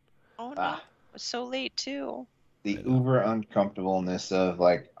not. Oh no, it's so late too. The uber uncomfortableness of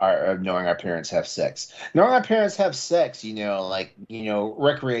of knowing our parents have sex. Knowing our parents have sex, you know,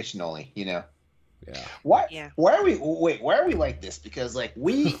 recreationally, you know. Yeah. Why are we like this? Because why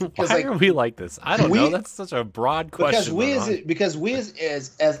are we like this? I don't know. That's such a broad question. Because we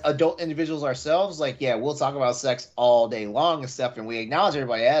as adult individuals ourselves, we'll talk about sex all day long and stuff, and we acknowledge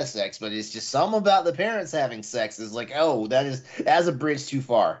everybody has sex, but it's just something about the parents having sex is like, oh, that's a bridge too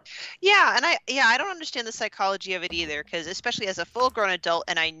far. Yeah, and I don't understand the psychology of it either, because especially as a full-grown adult,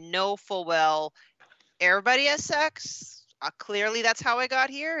 and I know full well everybody has sex. Clearly that's how I got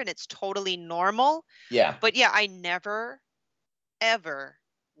here, and it's totally normal. Yeah. But yeah, I never, ever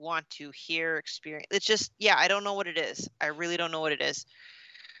want to hear experience. It's just, I don't know what it is. I really don't know what it is.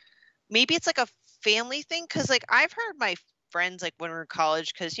 Maybe it's like a family thing, because I've heard my friends, when we were in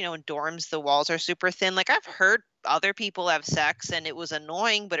college, because, you know, in dorms, the walls are super thin. I've heard other people have sex, and it was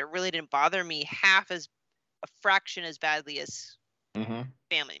annoying, but it really didn't bother me a fraction as badly as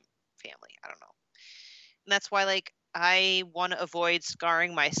family. I don't know. And that's why, I want to avoid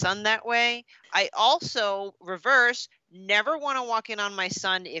scarring my son that way. I also, reverse, never want to walk in on my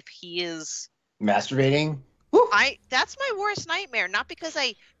son if he is masturbating. That's my worst nightmare. Not because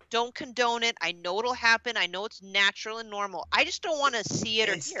I don't condone it. I know it'll happen. I know it's natural and normal. I just don't want to see it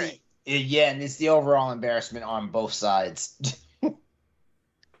or hear it. Yeah, and it's the overall embarrassment on both sides. Yeah.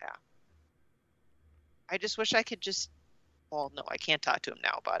 I just wish I could just... Well, no, I can't talk to him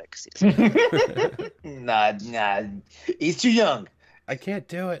now about it because he doesn't. Nah, he's too young. I can't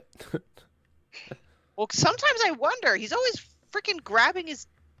do it. Well, sometimes I wonder. He's always freaking grabbing his...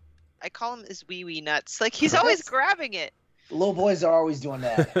 I call him his wee nuts. He's always grabbing it. Little boys are always doing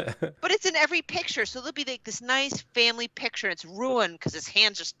that. But it's in every picture, so there'll be this nice family picture, and it's ruined because his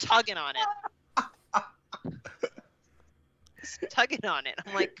hand's just tugging on it. Tugging on it.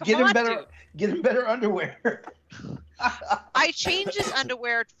 I'm like, come on, dude. Get him better underwear. I changed his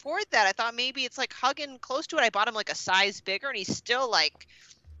underwear for that. I thought maybe it's like hugging close to it. I bought him like a size bigger, and he's still like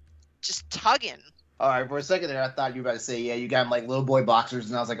just tugging. All right, for a second there, I thought you were about to say, yeah, you got him like little boy boxers,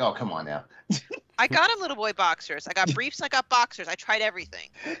 and I was like, oh, come on now. I got him little boy boxers. I got briefs. I got boxers. I tried everything.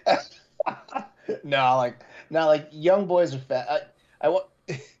 No, like young boys are fat. I want.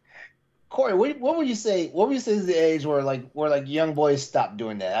 Corey, what would you say? What would you say is the age where young boys stop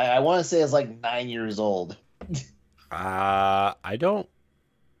doing that? I want to say it's like 9 years old. I don't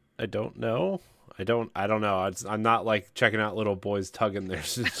know. I don't know. I'm not like checking out little boys tugging their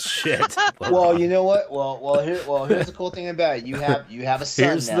shit. Well, you know what? Here's the cool thing about it. You have a son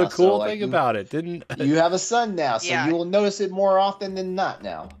Here's now. the cool so, thing about it. You have a son now, so Yeah. you will notice it more often than not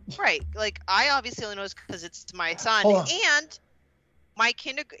now. Right. Like I obviously only noticed because it's my son, Hold on. and my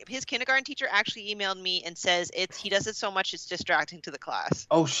his kindergarten teacher actually emailed me and says he does it so much it's distracting to the class.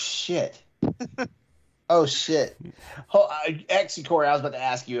 Oh shit. Oh shit! Actually, Corey, I was about to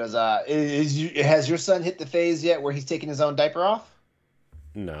ask you: has your son hit the phase yet where he's taking his own diaper off?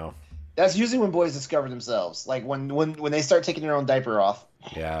 No. That's usually when boys discover themselves, like when they start taking their own diaper off.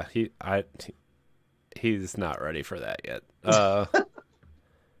 Yeah, he's not ready for that yet.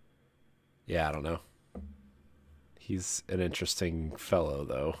 Yeah, I don't know. He's an interesting fellow,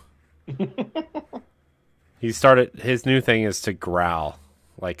 though. His new thing is to growl.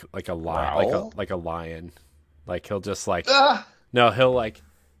 Like a lion, like a lion, like he'll just like he'll like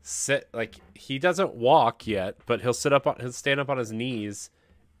sit, like he doesn't walk yet, but he'll stand up on his knees,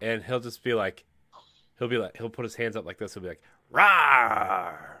 and he'll put his hands up like this. He'll be like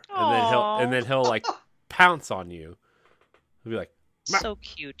rawr, and then he'll like pounce on you. He'll be like so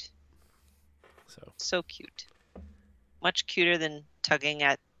cute, so cute, much cuter than tugging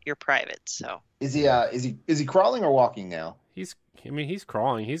at your privates. So is he crawling or walking now? He's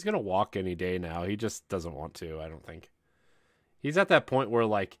crawling. He's going to walk any day now. He just doesn't want to, I don't think. He's at that point where,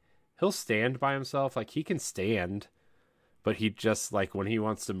 like, he'll stand by himself. Like, he can stand, but he just, like, when he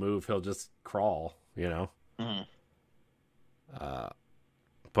wants to move, he'll just crawl, you know? Mm-hmm.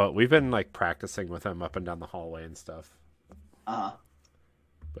 But we've been, like, practicing with him up and down the hallway and stuff. Uh-huh.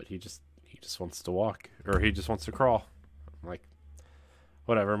 But he just wants to walk, or he just wants to crawl. I'm like,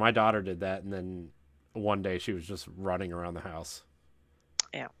 whatever. My daughter did that, and then one day she was just running around the house.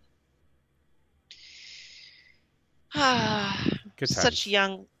 Yeah. Good times. Such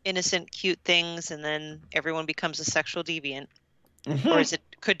young, innocent, cute things, and then everyone becomes a sexual deviant. Or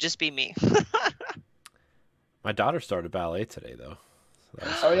could just be me. My daughter started ballet today, though.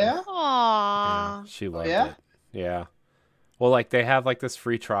 So Oh yeah? Aww. Yeah, she loved it. Yeah. Well, like they have like this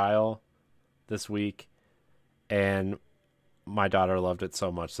free trial this week, and my daughter loved it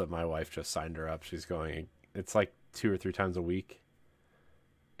so much that my wife just signed her up. She's going. It's like 2 or 3 times a week,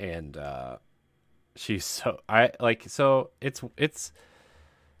 and she's it's.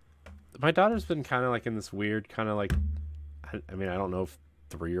 My daughter's been kind of like in this weird kind of like, I mean, I don't know if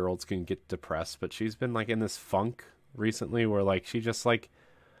 3-year-olds can get depressed, but she's been like in this funk recently where like she just like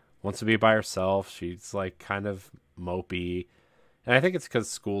wants to be by herself. She's like kind of mopey, and I think it's because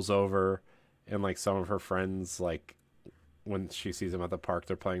school's over, and like some of her friends, like when she sees them at the park,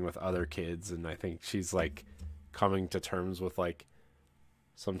 they're playing with other kids, and I think she's like coming to terms with like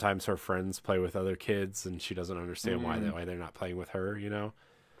sometimes her friends play with other kids, and she doesn't understand why they're not playing with her, you know.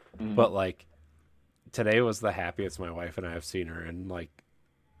 But like today was the happiest my wife and I have seen her in like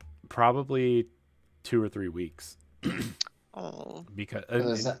probably 2 or 3 weeks. Oh,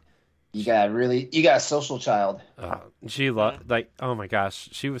 Because you got a social child. she loved, like, oh my gosh,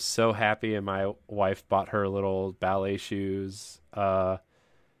 she was so happy, and my wife bought her little ballet shoes because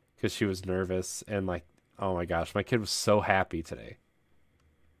she was nervous, and like, oh my gosh, my kid was so happy today,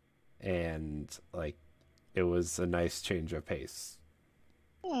 and like it was a nice change of pace.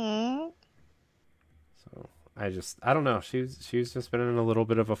 Aww. So I don't know, she's just been in a little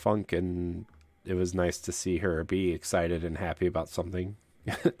bit of a funk, and it was nice to see her be excited and happy about something.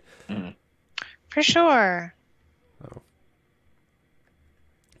 For sure. So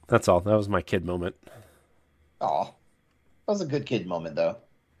that's all. That was my kid moment. Aw. That was a good kid moment, though.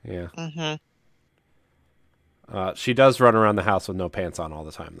 Yeah. Mm-hmm. She does run around the house with no pants on all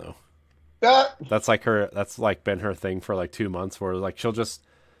the time, though. That's like been her thing for like 2 months, where like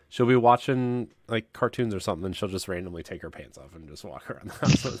she'll be watching like cartoons or something, and she'll just randomly take her pants off and just walk around the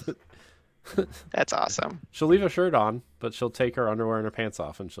house with it. That's awesome. She'll leave a shirt on, but she'll take her underwear and her pants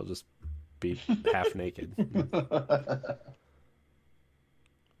off, and she'll just be half naked.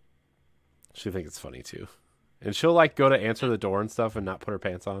 She thinks it's funny too, and she'll like go to answer the door and stuff and not put her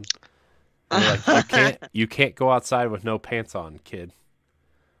pants on. And they're like, you can't go outside with no pants on, kid.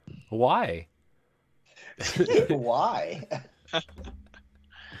 Why? Why?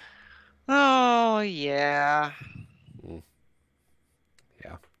 Oh yeah.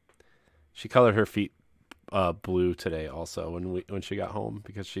 Yeah. She colored her feet blue today also when she got home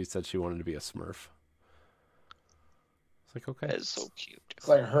because she said she wanted to be a Smurf. It's like, okay. That is so cute. It's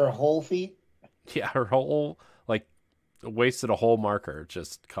like her whole feet. Yeah, her whole like wasted a whole marker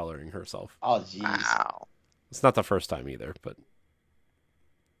just coloring herself. Oh, jeez. Wow. It's not the first time either, but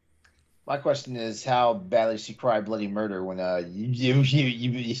My question is, how badly she cried bloody murder when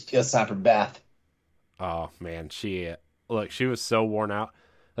it's time for bath? oh man, she was so worn out.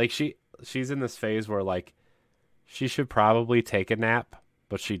 Like she's in this phase where like she should probably take a nap,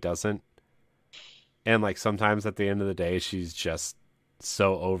 but she doesn't. And like sometimes at the end of the day, she's just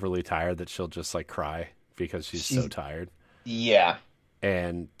so overly tired that she'll just like cry because she's so tired. Yeah.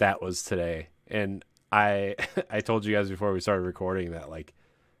 And that was today. And I I told you guys before we started recording that like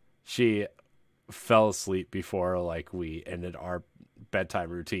she fell asleep before like we ended our bedtime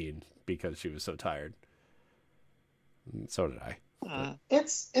routine because she was so tired. And so did I.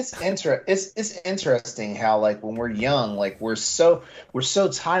 It's interesting how like when we're young, like we're so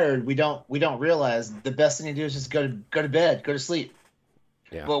tired we don't realize the best thing to do is just go to bed, go to sleep.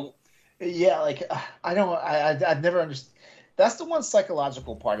 Yeah. Well, yeah, like I've never understood. That's the one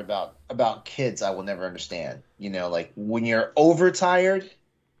psychological part about kids I will never understand. You know, like when you're overtired,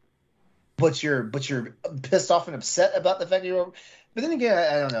 but you're pissed off and upset about the fact you're over. But then again,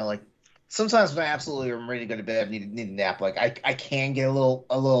 I don't know, like. Sometimes when I absolutely am ready to go to bed, need a nap. Like I can get a little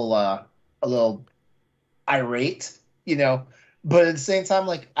irate, you know. But at the same time,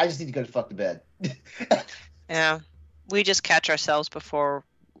 like I just need to go to fuck to bed. Yeah. We just catch ourselves before.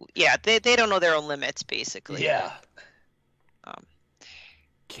 Yeah, they don't know their own limits, basically. Yeah.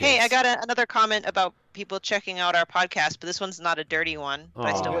 Hey, I got another comment about people checking out our podcast, but this one's not a dirty one. But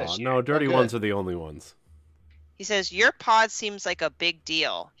I still want to share. No, dirty ones are the only ones. He says, your pod seems like a big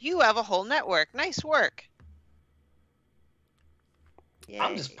deal. You have a whole network. Nice work. Yay.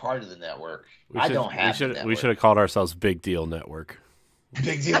 I'm just part of the network. I don't have the network. We should have called ourselves Big Deal Network.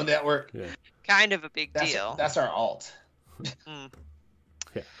 Big Deal Network. Yeah. Kind of a big deal. That's our alt.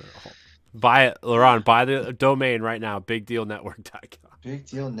 Yeah. Buy it, LeRon. Buy the domain right now. BigDealNetwork.com. Big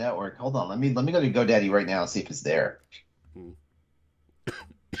Deal Network. Hold on. Let me go to GoDaddy right now and see if it's there.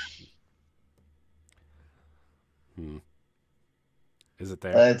 Is it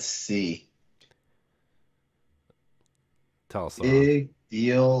there? Let's see. Tell us. Big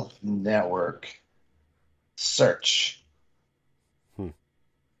Deal Network. Search.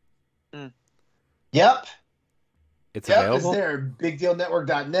 Yep. It's available. It's there.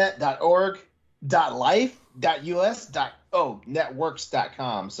 BigDealNetwork.net, .org, .life, .us,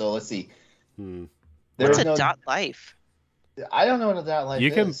 networks.com. So let's see. What's a .life? I don't know what a .life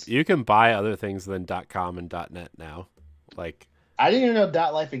is. You can buy other things than .com and .net now. Like I didn't even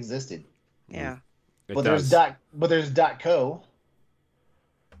know .life existed. Yeah. But there's .co.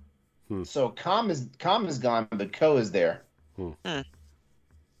 So com is gone, but co is there. We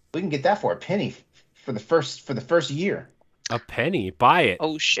can get that for a penny for the first year. A penny? Buy it.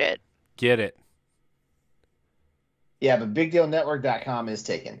 Oh shit. Get it. Yeah, but BigDealNetwork.com is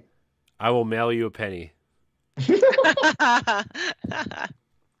taken. I will mail you a penny.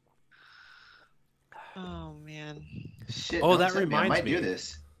 Oh man. Shit, oh, that reminds me. I might do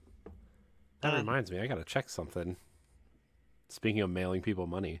this. That reminds me. I gotta check something. Speaking of mailing people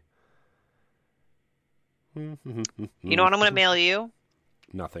money. You know what I'm gonna mail you?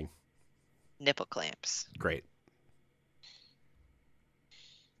 Nothing. Nipple clamps. Great.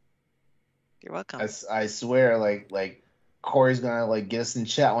 You're welcome. I swear, like Corey's gonna like get us in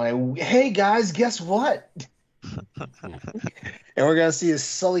chat hey guys, guess what? And we're gonna see his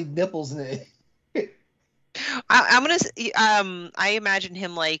sullied nipples in it. I'm gonna. I imagine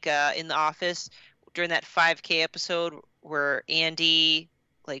him like in the office during that 5K episode where Andy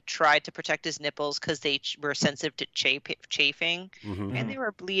like tried to protect his nipples because they were sensitive to chafing, and they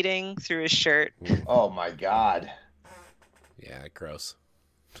were bleeding through his shirt. Oh my god. Yeah, gross.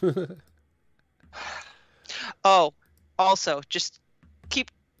 Oh, also, just keep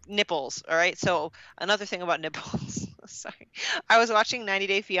nipples, all right? So another thing about nipples. Sorry. I was watching 90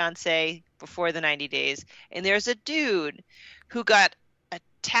 Day Fiancé before the 90 days, and there's a dude who got a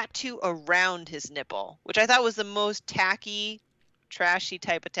tattoo around his nipple, which I thought was the most tacky, trashy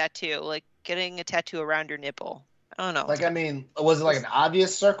type of tattoo, like getting a tattoo around your nipple. I don't know. Like, I mean, was it like an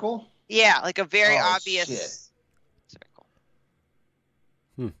obvious circle? Yeah, like a very obvious circle.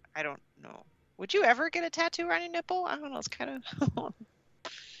 I don't know. Would you ever get a tattoo around your nipple? I don't know. It's kind of...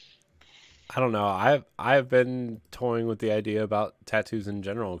 I don't know. I've been toying with the idea about tattoos in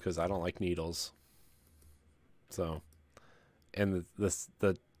general because I don't like needles. So, and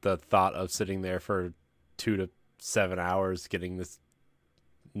the thought of sitting there for 2 to 7 hours getting this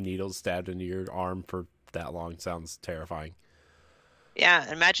needle stabbed into your arm for that long sounds terrifying.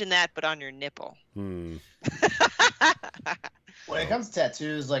 Yeah, imagine that, but on your nipple. When it comes to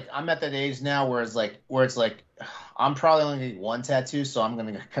tattoos, like I'm at that age now where it's like I'm probably only gonna get one tattoo, so I'm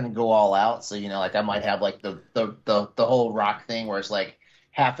gonna kind of go all out. So like I might have like the whole rock thing where it's like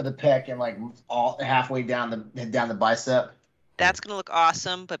half of the pec and like all halfway down the bicep. That's gonna look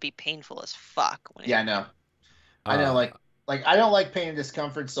awesome, but be painful as fuck. I know. I know. Like I don't like pain and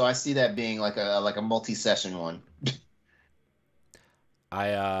discomfort, so I see that being like a multi-session one.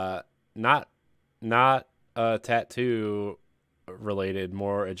 I not tattoo related,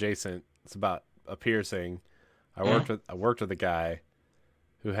 more adjacent. It's about a piercing. I worked with a guy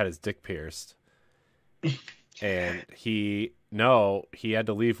who had his dick pierced, and he had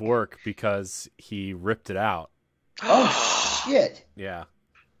to leave work because he ripped it out. Oh shit! Yeah.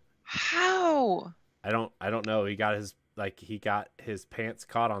 How? I don't know. He got his pants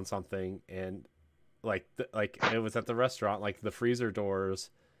caught on something, and like it was at the restaurant, like the freezer doors,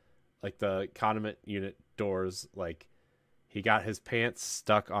 like the condiment unit doors, like he got his pants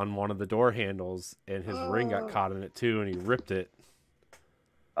stuck on one of the door handles, and his ring got caught in it too, and he ripped it.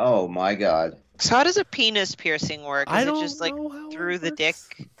 Oh my god! So how does a penis piercing work? Is it just like through the dick,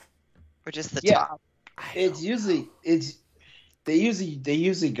 or just the top? They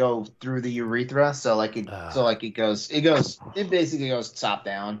usually go through the urethra, so it basically goes top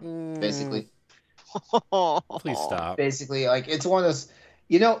down, basically. Please stop. Basically, like it's one of those.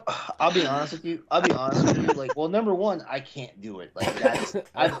 I'll be honest with you. Like, well, number one, I can't do it. Like that's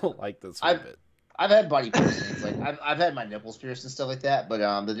I don't like this one bit. I've had body piercings. Like I've had my nipples pierced and stuff like that, but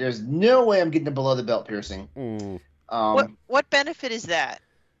there's no way I'm getting a below the belt piercing. What benefit is that?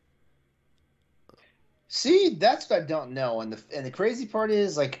 See, that's what I don't know. And the crazy part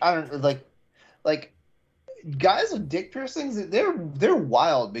is, like, I don't like guys with dick piercings. They're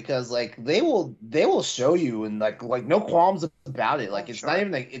wild because like they will show you and like no qualms about it. Like it's not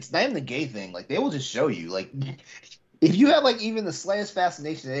even the gay thing. Like they will just show you. Like if you have like even the slightest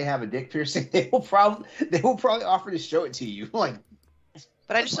fascination they have a dick piercing, they will probably offer to show it to you. Like,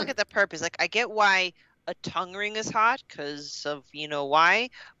 but I just look at the purpose. Like I get why a tongue ring is hot because of why,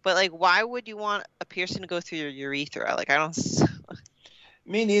 but like why would you want a piercing to go through your urethra? Like I don't.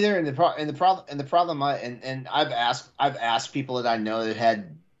 Me neither. And the problem I've asked people that I know that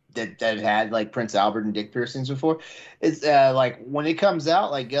had like Prince Albert and dick piercings before. It's like when it comes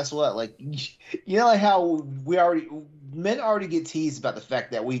out, like guess what? Like like how men already get teased about the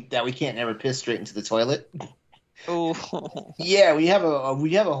fact that we can't never piss straight into the toilet. Oh. Yeah, when you have a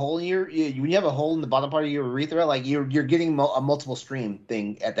hole in the bottom part of your urethra, like you're getting a multiple stream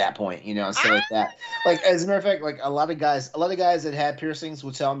thing at that point, and stuff like that. Like as a matter of fact, like a lot of guys that had piercings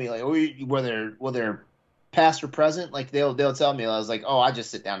will tell me like whether past or present, like they'll tell me I was like, oh, I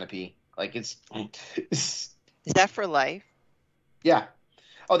just sit down to pee. Like it's Is that for life? Yeah.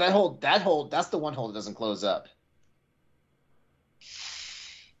 Oh, that hole that's the one hole that doesn't close up.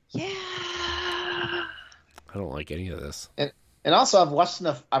 Yeah. I don't like any of this. And also I've watched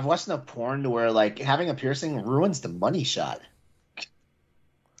enough porn to where like having a piercing ruins the money shot.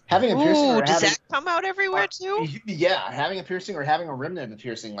 Having a piercing does that come out everywhere too? Yeah, having a piercing or having a remnant of a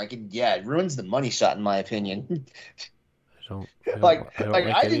piercing, like it ruins the money shot in my opinion. I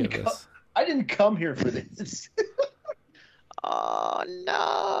didn't come here for this. Oh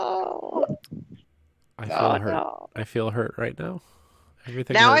no. I feel hurt right now.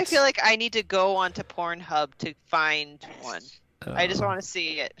 Everything now hurts. I feel like I need to go onto Pornhub to find one. I just want to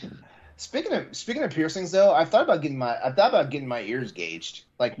see it. Speaking of piercings though, I've thought about getting my ears gauged.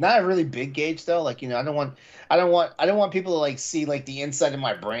 Like not a really big gauge though. Like I don't want people to like see like the inside of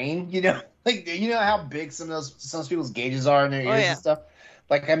my brain. Like how big some people's gauges are in their ears and stuff.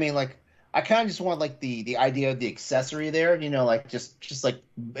 Like I mean like I kind of just want like the idea of the accessory there. Like just like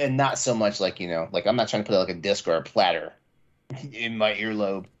and not so much like like I'm not trying to put like a disc or a platter in my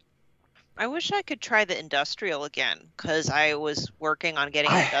earlobe. I wish I could try the industrial again because I was working on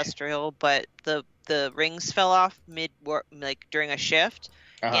getting industrial, but the rings fell off during a shift,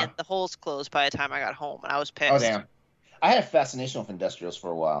 and the holes closed by the time I got home, and I was pissed. Oh damn! I had a fascination with industrials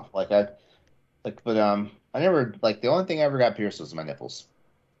for a while. But I never the only thing I ever got pierced was my nipples.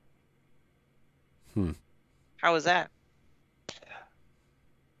 How was that?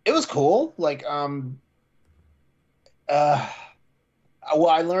 It was cool. Well,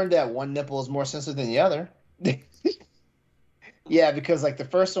 I learned that one nipple is more sensitive than the other. Yeah, because like the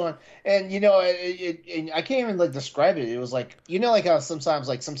first one, and I can't even like describe it. It was like like how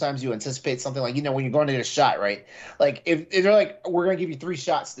sometimes you anticipate something like when you're going to get a shot, right? Like if they're like we're gonna give you 3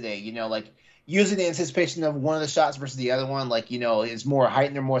 shots today, like using the anticipation of one of the shots versus the other one, like is more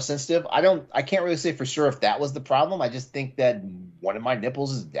heightened or more sensitive. I can't really say for sure if that was the problem. I just think that one of my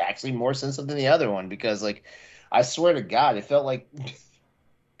nipples is actually more sensitive than the other one because like I swear to God, it felt like.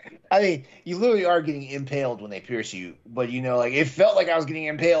 I mean, you literally are getting impaled when they pierce you, but like it felt like I was getting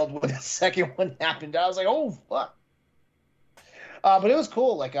impaled when the second one happened. I was like, oh fuck. But it was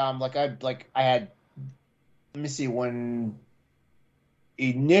cool. I had. Let me see when.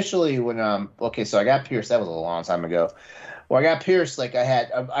 Initially, okay, so I got pierced. That was a long time ago. Well, I got pierced. Like I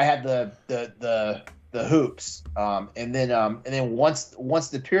had the hoops, and then once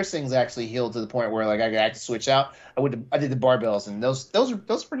the piercings actually healed to the point where like I could actually switch out, I did the barbells, and those are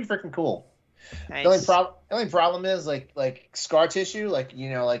pretty freaking cool. Nice. The only problem is like scar tissue, like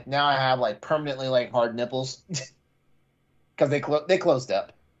like now I have like permanently like hard nipples because they closed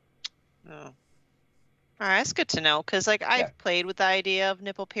up. Oh. All right, that's good to know because like I've played with the idea of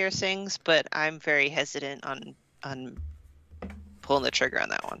nipple piercings, but I'm very hesitant on pulling the trigger on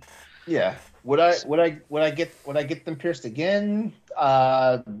that one. Yeah. Would I get them pierced again?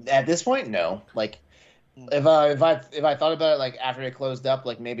 At this point, no. Like if I thought about it like after it closed up,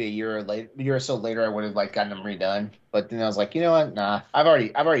 like maybe a year or so later, I would have like gotten them redone. But then I was like, you know what? Nah, I've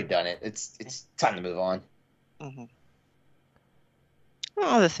already done it. It's time to move on. Mm-hmm.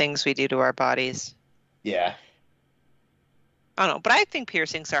 All the things we do to our bodies. Yeah. I don't know, but I think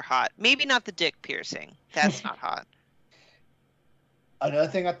piercings are hot. Maybe not the dick piercing. That's not hot. Another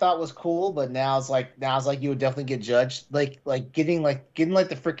thing I thought was cool, but now it's like you would definitely get judged. Like getting the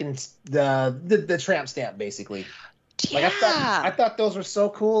freaking the tramp stamp basically. Yeah. Like I thought those were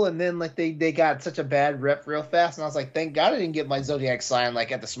so cool, and then like they got such a bad rep real fast, and I was like, thank God I didn't get my zodiac sign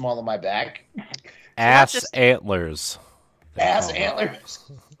like at the small of my back. Ass antlers. Ass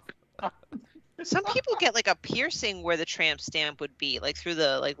antlers. Some people get like a piercing where the tramp stamp would be, like through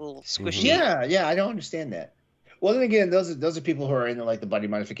the like little squishy. Yeah, I don't understand that. Well, then again, those are people who are into like the body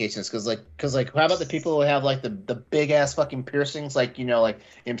modifications, because how about the people who have like the big ass fucking piercings, like like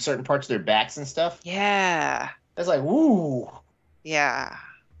in certain parts of their backs and stuff? Yeah. That's like woo. Yeah,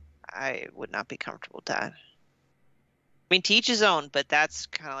 I would not be comfortable with that. I mean, to each his own, but that's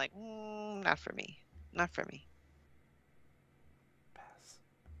kind of like not for me. Not for me.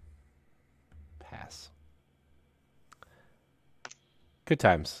 Pass. Good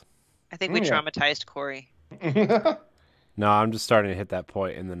times. I think we traumatized Corey. No, I'm just starting to hit that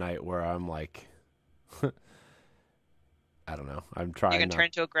point in the night where I'm like, I don't know. I'm trying. You're gonna turn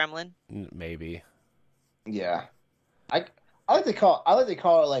into a gremlin? Maybe. Yeah, I like to call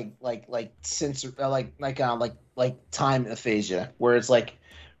it like sensor like time aphasia, where it's like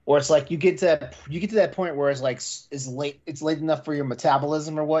you get to that point where it's like it's late enough for your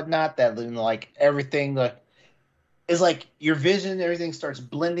metabolism or whatnot that like everything is like your vision, everything starts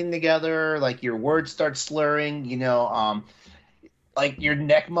blending together, like your words start slurring, like your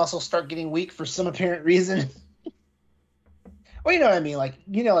neck muscles start getting weak for some apparent reason. Well, you know what I mean, like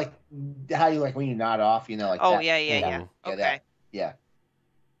like how you like when you nod off, like. Oh that. yeah. Okay. Yeah.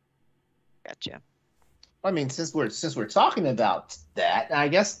 Gotcha. I mean, since we're talking about that, I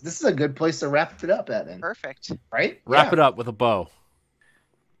guess this is a good place to wrap it up at then. Perfect. Right? Wrap it up with a bow.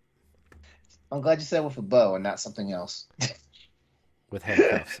 I'm glad you said with a bow and not something else. With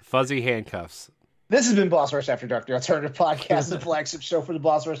handcuffs. Fuzzy handcuffs. This has been Boss Rush After Dark, the alternative podcast, the flagship show for the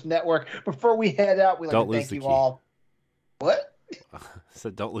Boss Rush Network. Before we head out, we'd like to thank you all. What? So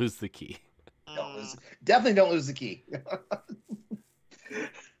don't lose the key. Definitely don't lose the key.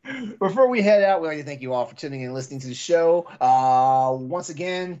 Before we head out, we'd like to thank you all for tuning in and listening to the show. Once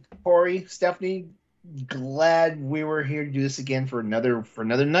again, Corey, Stephanie, glad we were here to do this again for another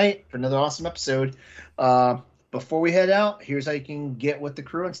night, for another awesome episode. Before we head out, here's how you can get with the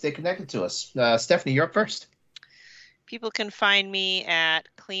crew and stay connected to us. Stephanie, you're up first. People can find me at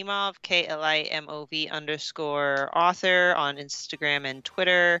Klimov, KLIMOV_author on Instagram and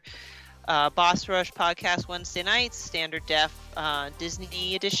Twitter. Boss Rush podcast Wednesday nights, standard def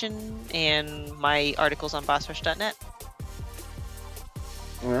Disney edition, and my articles on bossrush.net.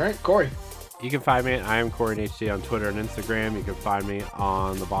 All right, Corey. You can find me at I am Corey HD on Twitter and Instagram. You can find me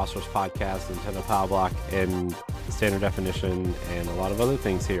on the Boss Rush podcast, Nintendo Power Block, and Standard Definition, and a lot of other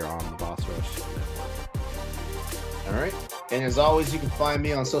things here on the Boss Rush Network. All right. And as always, you can find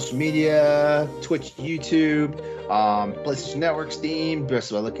me on social media, Twitch, YouTube, PlayStation Network, Steam,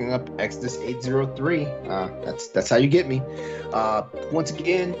 just by looking up Exodus 803. That's how you get me. Once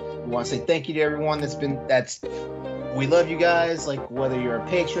again, we want to say thank you to everyone that's We love you guys, like whether you're a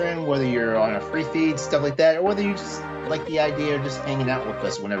patron, whether you're on a free feed, stuff like that, or whether you just like the idea of just hanging out with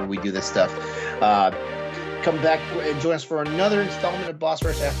us whenever we do this stuff. Come back and join us for another installment of Boss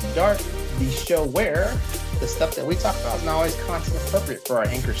Rush After Dark, the show where the stuff that we talk about is not always content appropriate for our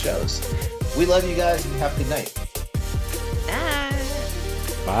anchor shows. We love you guys and have a good night.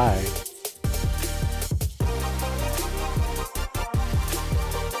 Bye. Bye.